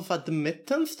lot of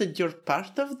admittance that you're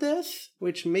part of this,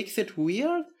 which makes it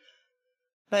weird.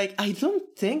 Like, I don't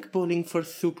think Bowling for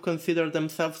Soup consider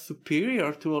themselves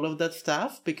superior to all of that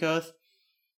stuff, because,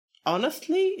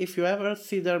 honestly, if you ever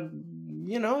see their,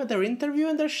 you know, their interview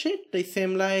and their shit, they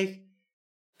seem like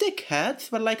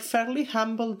dickheads, but like fairly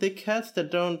humble dickheads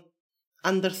that don't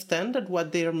understand that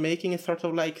what they're making is sort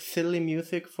of like silly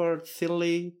music for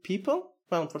silly people.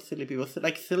 Well, for silly people,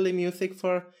 like silly music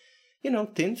for, you know,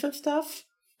 teens and stuff.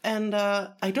 And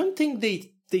I don't think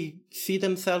they see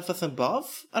themselves as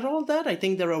above at all that. I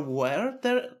think they're aware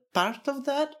they're part of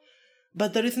that.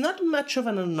 But there is not much of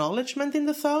an acknowledgement in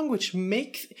the song, which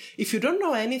makes, if you don't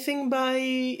know anything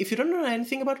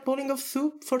about Bowling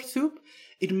for Soup,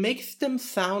 it makes them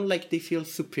sound like they feel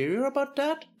superior about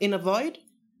that in a void.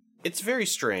 It's very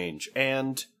strange,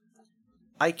 and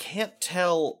I can't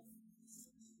tell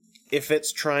if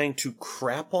it's trying to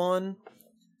crap on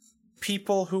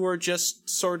people who are just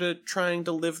sort of trying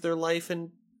to live their life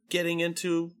and getting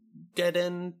into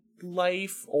dead-end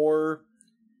life, or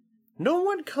no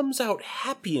one comes out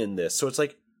happy in this. So it's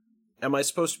like, am I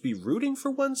supposed to be rooting for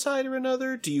one side or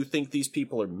another? Do you think these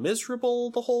people are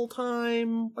miserable the whole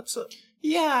time? What's up?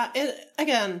 Yeah,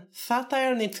 again,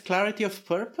 satire needs clarity of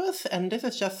purpose, and this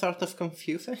is just sort of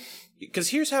confusing. Because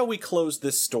here's how we close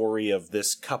this story of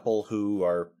this couple who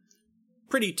are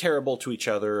pretty terrible to each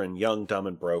other and young, dumb,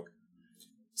 and broke.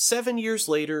 7 years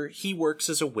later, he works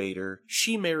as a waiter,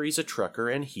 she marries a trucker,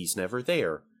 and he's never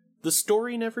there. The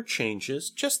story never changes,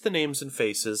 just the names and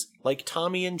faces. Like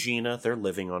Tommy and Gina, they're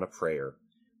living on a prayer.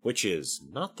 Which is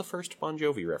not the first Bon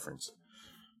Jovi reference.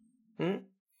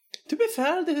 To be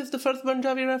fair, this is the first Bon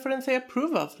Jovi reference I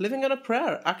approve of. Living on a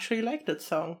Prayer. Actually like that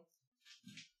song.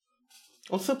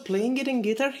 Also playing it in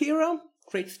Guitar Hero.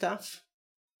 Great stuff.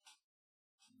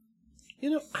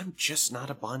 You know, I'm just not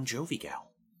a Bon Jovi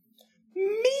gal.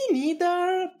 Me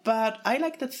neither, but I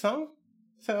like that song.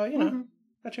 So, you know,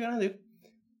 what you gonna do?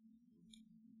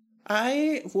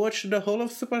 I watched the whole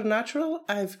of Supernatural.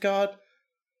 I've got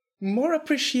more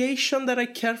appreciation than I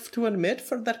care to admit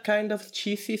for that kind of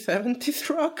cheesy 70s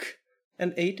rock.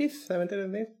 and 80s, 70s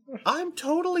and 80s. I'm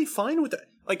totally fine with it.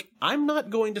 Like, I'm not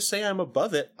going to say I'm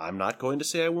above it. I'm not going to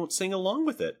say I won't sing along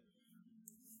with it.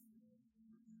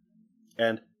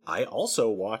 And I also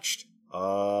watched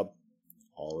all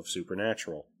of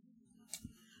Supernatural.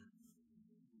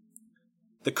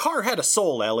 The car had a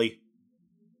soul, Ellie.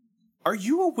 Are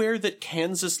you aware that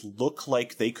Kansas look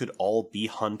like they could all be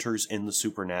hunters in the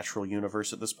Supernatural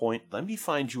universe at this point? Let me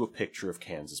find you a picture of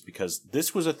Kansas, because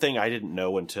this was a thing I didn't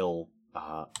know until...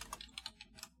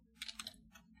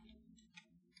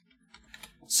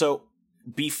 So,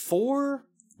 before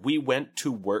we went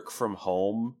to work from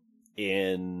home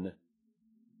in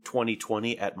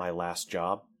 2020 at my last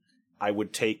job, I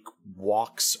would take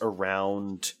walks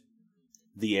around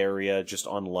the area just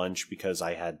on lunch because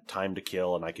I had time to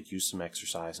kill and I could use some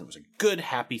exercise, and it was a good,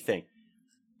 happy thing.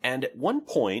 And at one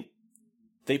point,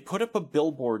 they put up a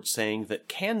billboard saying that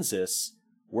Kansas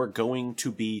were going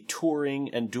to be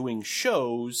touring and doing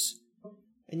shows.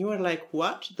 And you were like,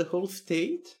 what? The whole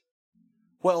state?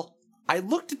 Well, I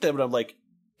looked at them and I'm like,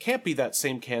 can't be that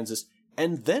same Kansas.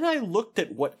 And then I looked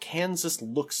at what Kansas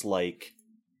looks like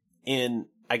in,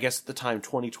 I guess at the time,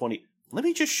 2020. Let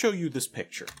me just show you this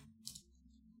picture.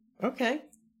 Okay.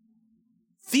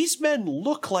 These men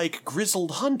look like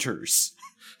grizzled hunters.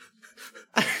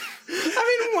 I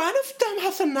mean, one of them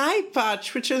has an eye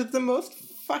patch, which is the most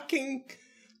fucking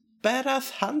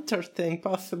badass hunter thing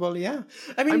possible, yeah.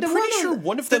 I mean, I'm pretty sure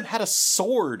one of them had a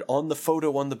sword on the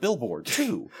photo on the billboard,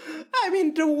 too. I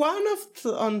mean, the one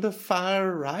on the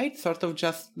far right sort of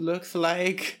just looks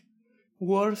like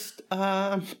worst,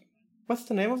 what's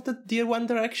the name of the Dear One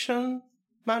Direction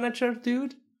manager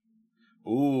dude?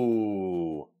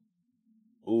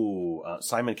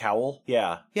 Simon Cowell?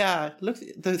 Yeah. Yeah, looks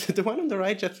the one on the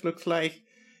right just looks like,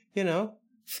 you know,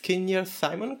 skinnier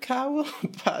Simon Cowell,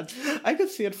 but I could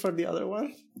see it for the other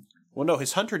one. Well, no,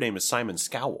 his hunter name is Simon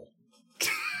Scowl.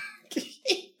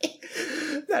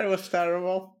 That was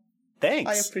terrible.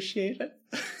 Thanks. I appreciate it.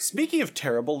 Speaking of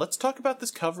terrible, let's talk about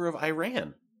this cover of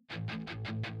Iran.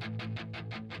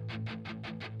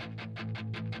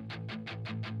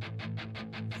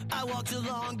 I walked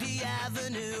along the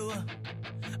avenue.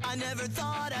 I never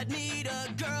thought I'd meet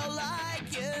a girl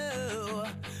like you.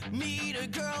 Meet a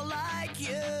girl like you.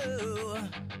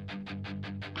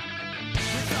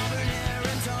 With auburn hair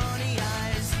and tawny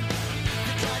eyes.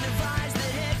 The kind of eyes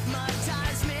that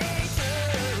hypnotize me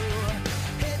through.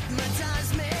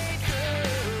 Hypnotize me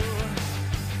through.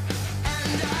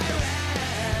 And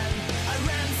I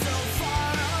ran so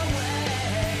far away.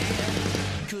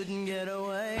 Couldn't get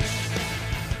away.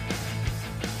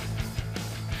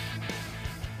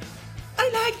 I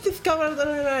like this cover that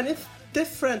I ran. It's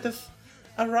different. It's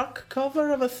a rock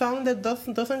cover of a song that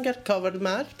doesn't get covered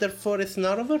much, therefore it's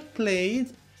not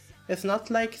overplayed. It's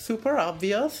not like super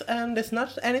obvious, and it's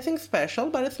not anything special,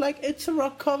 but it's a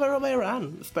rock cover of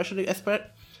Iran, especially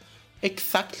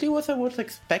exactly what I was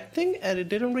expecting, and it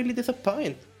didn't really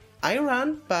disappoint.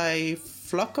 Iran by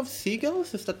Flock of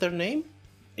Seagulls, is that their name?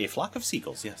 A Flock of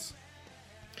Seagulls, yes.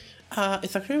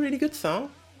 It's actually a really good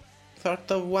song.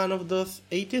 Sort of one of those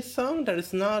 80s songs that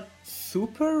is not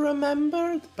super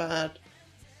remembered, but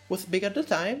was big at the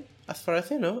time, as far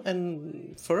as I know,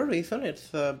 and for a reason.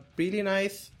 It's a really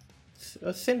nice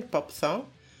synth pop song.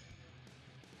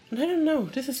 And I don't know,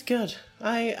 this is good.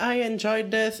 I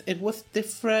enjoyed this. It was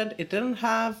different. It didn't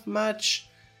have much,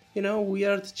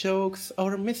 weird jokes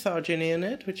or misogyny in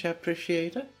it, which I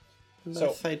appreciated.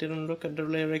 Unless I didn't look at the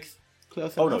lyrics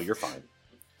close enough. Oh no, you're fine.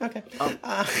 Okay.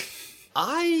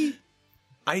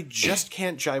 I just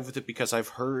can't jive with it because I've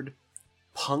heard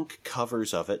punk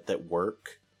covers of it that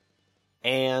work,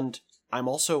 and I'm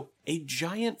also a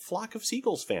giant Flock of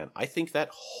Seagulls fan. I think that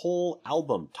whole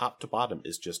album, top to bottom,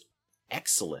 is just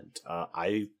excellent.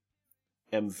 I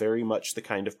am very much the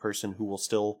kind of person who will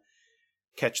still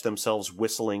catch themselves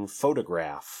whistling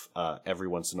Photograph every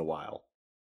once in a while.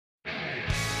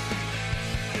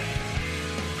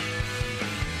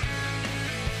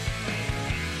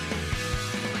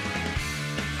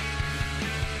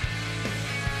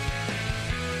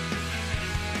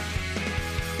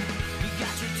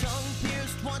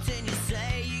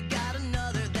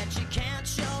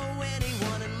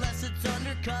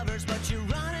 Covers, but you're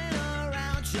running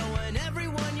around showing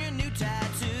everyone your new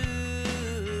tattoo.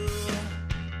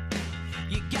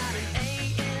 You got an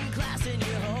A in class and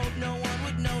you hope no one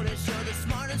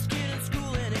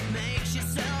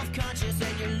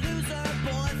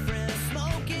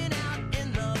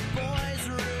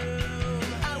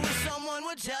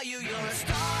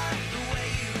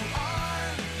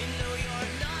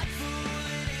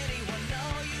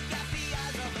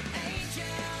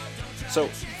So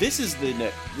this is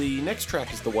the next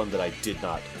track is the one that I did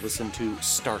not listen to,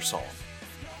 Star Song.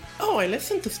 Oh, I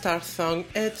listened to Star Song.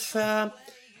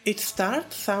 It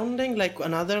starts sounding like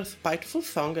another spiteful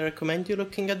song. I recommend you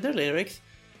looking at the lyrics.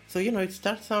 So, it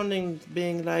starts sounding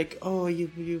being like, oh,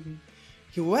 you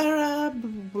wear a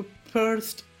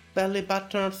pursed belly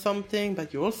button or something,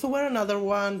 but you also wear another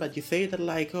one, but you say that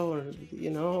like, oh,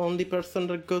 only person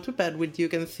that go to bed with you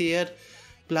can see it,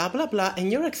 blah, blah, blah. And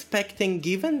you're expecting,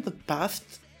 given the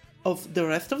past of the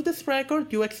rest of this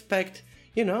record, you expect,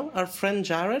 our friend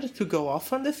Jared to go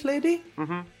off on this lady.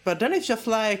 Mm-hmm. But then it's just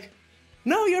like,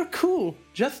 no, you're cool.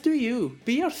 Just do you.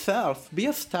 Be yourself. Be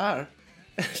a star.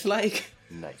 It's like...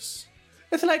 Nice.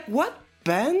 It's like, what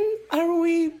band are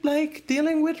we,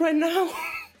 dealing with right now?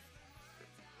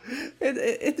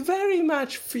 It very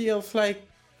much feels like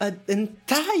an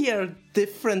entire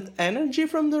different energy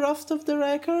from the rest of the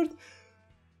record.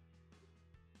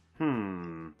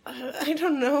 I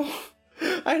don't know.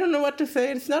 I don't know what to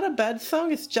say. It's not a bad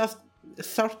song. It's just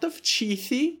sort of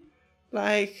cheesy.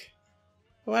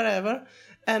 Whatever.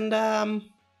 And,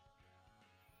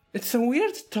 it's a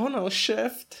weird tonal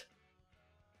shift.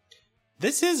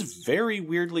 This is very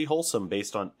weirdly wholesome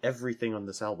based on everything on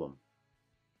this album.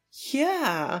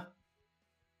 Yeah.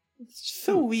 It's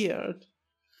so weird.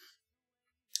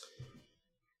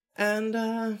 And,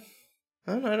 I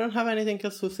don't have anything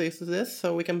else to say to this,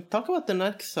 so we can talk about the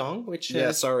next song, which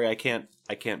is... Sorry, I can't...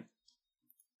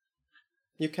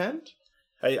 You can't?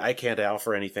 I can't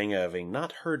offer anything, having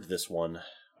not heard this one.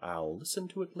 I'll listen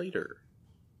to it later.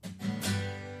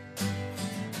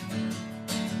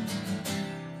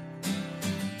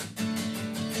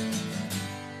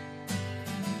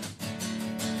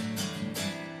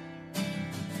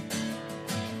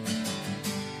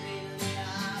 Lately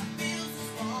I feel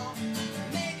so small.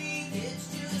 Maybe it's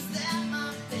just that my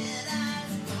bed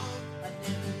has grown. I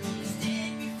never really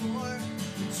stayed before,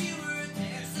 but you were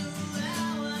there, so how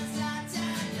was I to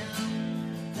know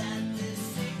that this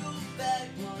single bed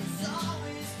was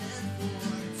always meant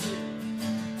for two?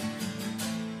 Not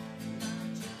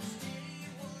just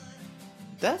anyone.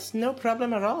 That's no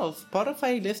problem at all.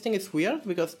 Spotify listing is weird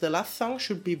because the last song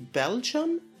should be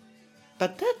Belgium,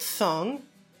 but that song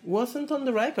wasn't on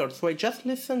the record, so I just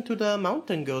listened to the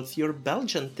Mountain Goats, Your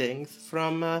Belgian Things,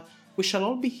 from We Shall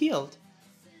All Be Healed.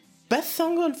 Best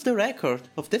song of the record,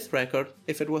 of this record,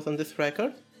 if it was on this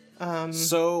record.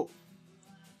 So,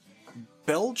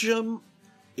 Belgium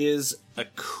is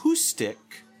acoustic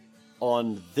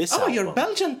on this album. Your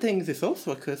Belgian Things is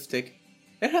also acoustic.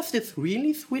 It has this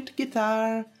really sweet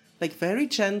guitar, very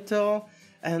gentle,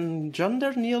 and John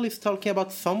Darnielle is talking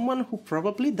about someone who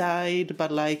probably died,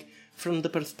 but from the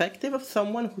perspective of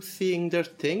someone who's seeing their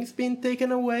things being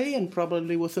taken away and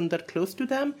probably wasn't that close to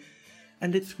them.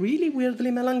 And it's really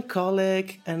weirdly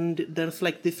melancholic, and there's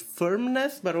this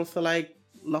firmness, but also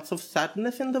lots of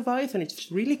sadness in the voice, and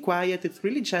it's really quiet, it's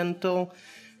really gentle,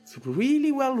 it's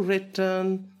really well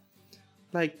written.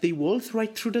 They waltzed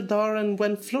right through the door and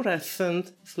went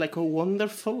fluorescent. It's a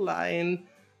wonderful line.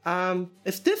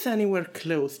 Is this anywhere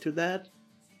close to that?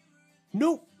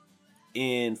 Nope.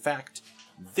 In fact,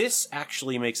 this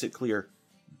actually makes it clear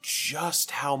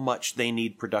just how much they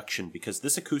need production, because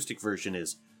this acoustic version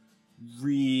is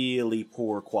really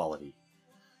poor quality.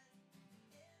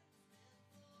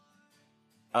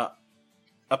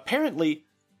 Apparently,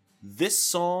 this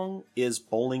song is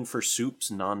Bowling for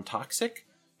Soup's Non-Toxic,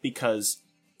 because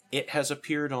it has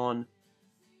appeared on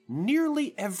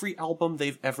nearly every album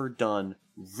they've ever done,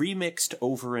 remixed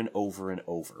over and over and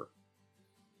over.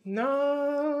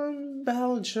 Non-Belgium,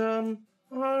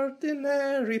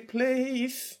 ordinary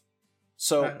place.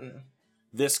 So,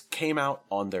 this came out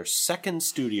on their second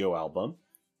studio album.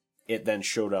 It then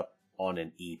showed up on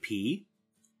an EP,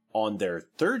 on their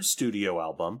third studio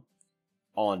album,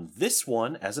 on this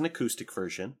one as an acoustic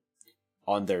version,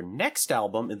 on their next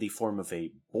album in the form of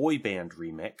a boy band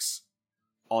remix,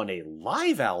 on a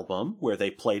live album where they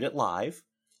played it live,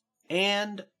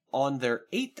 and on their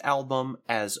 8th album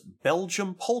as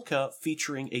Belgium Polka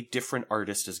featuring a different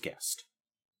artist as guest.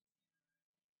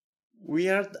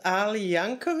 Weird Al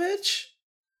Yankovic?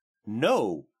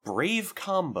 No, Brave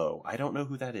Combo. I don't know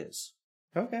who that is.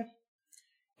 Okay.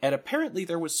 And apparently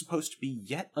there was supposed to be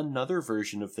yet another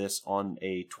version of this on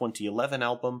a 2011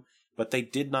 album, but they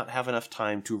did not have enough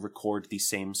time to record the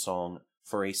same song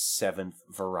for a 7th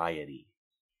variety.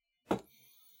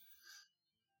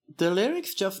 The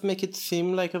lyrics just make it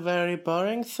seem like a very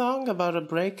boring song about a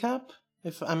breakup,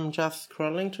 if I'm just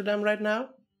scrolling through them right now.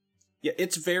 Yeah,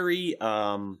 it's very,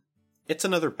 it's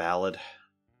another ballad.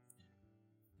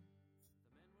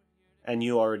 And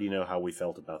you already know how we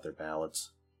felt about their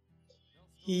ballads.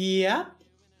 Yeah.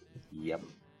 Yep.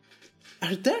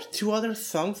 Are there 2 other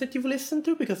songs that you've listened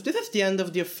to? Because this is the end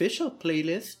of the official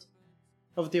playlist.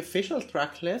 Of the official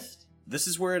track list. This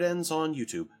is where it ends on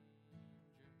YouTube.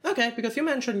 Okay, because you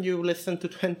mentioned you listened to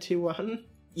 21.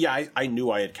 Yeah, I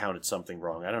knew I had counted something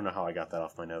wrong. I don't know how I got that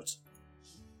off my notes.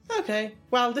 Okay,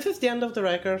 well, this is the end of the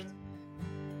record.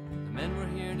 The men were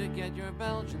here to get your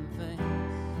Belgian things.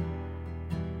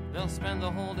 They'll spend the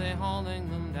whole day hauling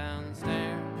them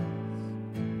downstairs.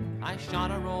 I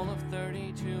shot a roll of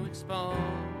 32 exposures.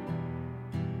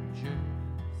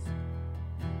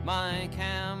 My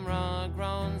camera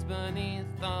groans beneath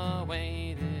the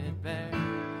weight it bears.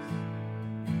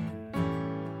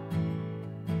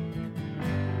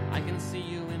 I can see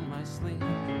you in my sleep,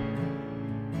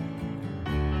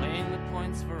 playing the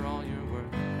points for all your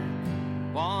work,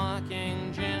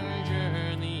 walking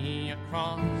gingerly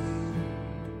across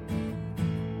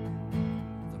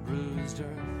the bruised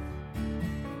earth.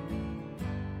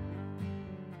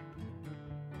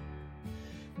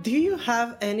 Do you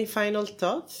have any final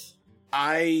thoughts?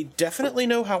 I definitely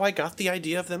know how I got the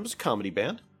idea of them as a comedy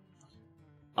band.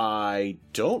 I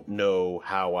don't know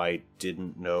how I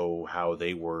didn't know how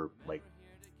they were, like,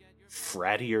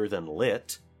 frattier than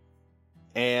lit.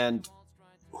 And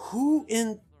who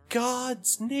in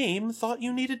God's name thought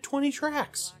you needed 20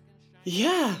 tracks?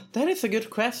 Yeah, that is a good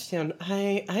question.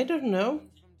 I don't know.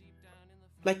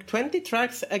 Like 20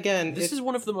 tracks again. This is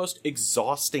one of the most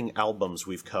exhausting albums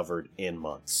we've covered in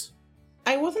months.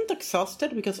 I wasn't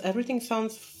exhausted because everything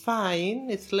sounds fine,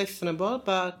 it's listenable,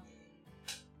 but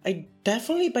I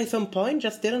definitely by some point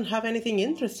just didn't have anything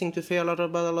interesting to say about a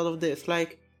lot of this.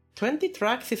 Like, 20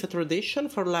 tracks is a tradition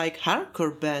for like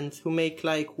hardcore bands who make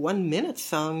like 1 minute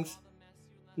songs.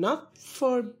 Not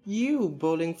for you,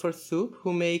 Bowling for Soup,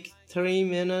 who make 3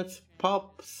 minute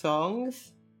pop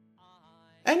songs.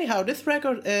 Anyhow, this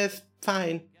record is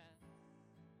fine.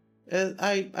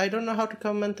 I don't know how to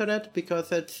comment on it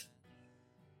because it's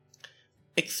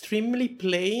extremely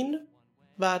plain,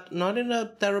 but not in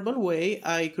a terrible way.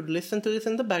 I could listen to this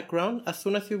in the background. As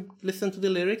soon as you listen to the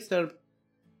lyrics, they're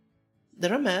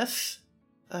a mess.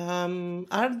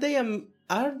 Are they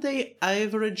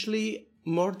averagely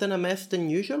more than a mess than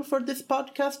usual for this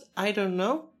podcast? I don't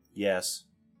know. Yes.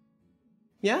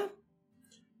 Yeah?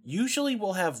 Usually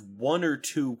we'll have 1 or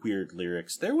 2 weird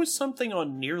lyrics. There was something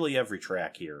on nearly every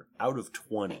track here, out of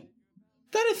 20.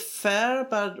 That is fair,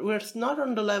 but we're not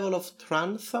on the level of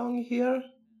trance song here.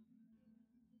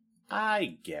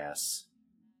 I guess.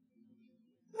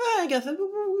 I guess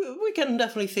we can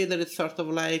definitely say that it's sort of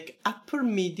like upper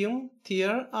medium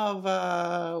tier of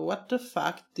what the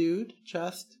fuck, dude,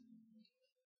 just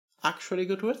actually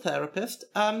go to a therapist.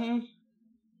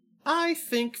 I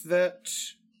think that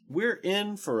we're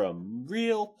in for a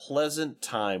real pleasant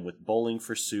time with Bowling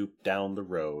for Soup down the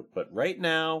road, but right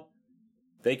now,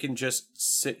 they can just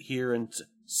sit here and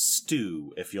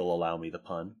stew, if you'll allow me the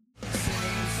pun.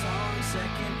 Same song,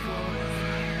 second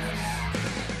chorus.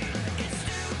 It's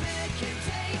stupid,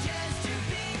 contagious to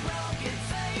be broken,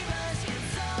 famous. Can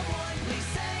someone please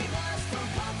save us from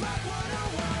Pop Rock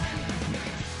 101?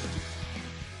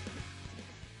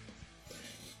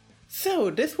 So,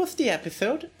 this was the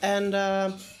episode, and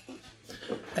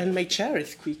my chair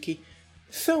is squeaky.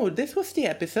 So, this was the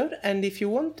episode, and if you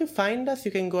want to find us,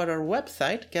 you can go to our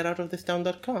website,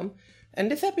 getoutofThisTown.com. And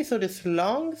this episode is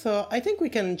long, so I think we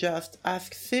can just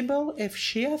ask Sybil if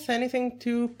she has anything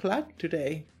to plug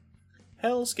today.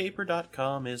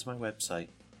 Hellscaper.com is my website.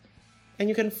 And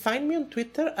you can find me on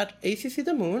Twitter at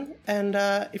ACCTheMoon, and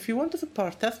if you want to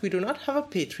support us, we do not have a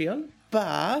Patreon,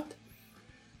 but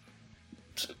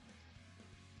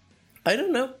I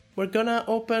don't know, we're gonna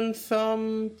open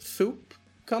some soup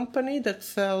company that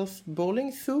sells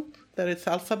bowling soup. That is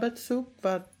alphabet soup,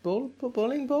 but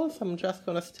bowling balls. I'm just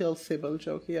gonna steal Sybil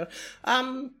joke here.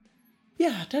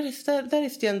 Yeah, that is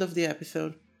the end of the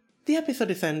episode. The episode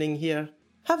is ending here.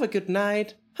 Have a good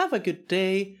night. Have a good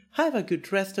day. Have a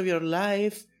good rest of your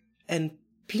life, and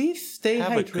please stay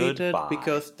Have a good hydrated bye.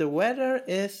 because the weather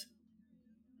is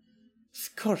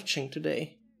scorching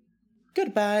today.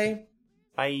 Goodbye.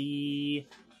 Bye.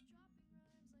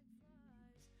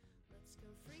 Let's go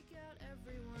freak out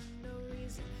everyone, no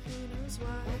reason, who knows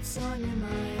why. What's on your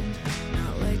mind?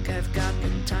 Not like I've got the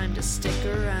time to stick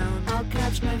around. I'll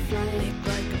catch my flight, make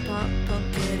like a pop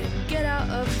pumpkin and get out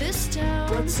of this town.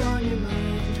 What's on your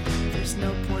mind? There's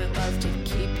no point left to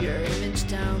keep your image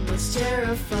down. What's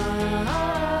terrifying?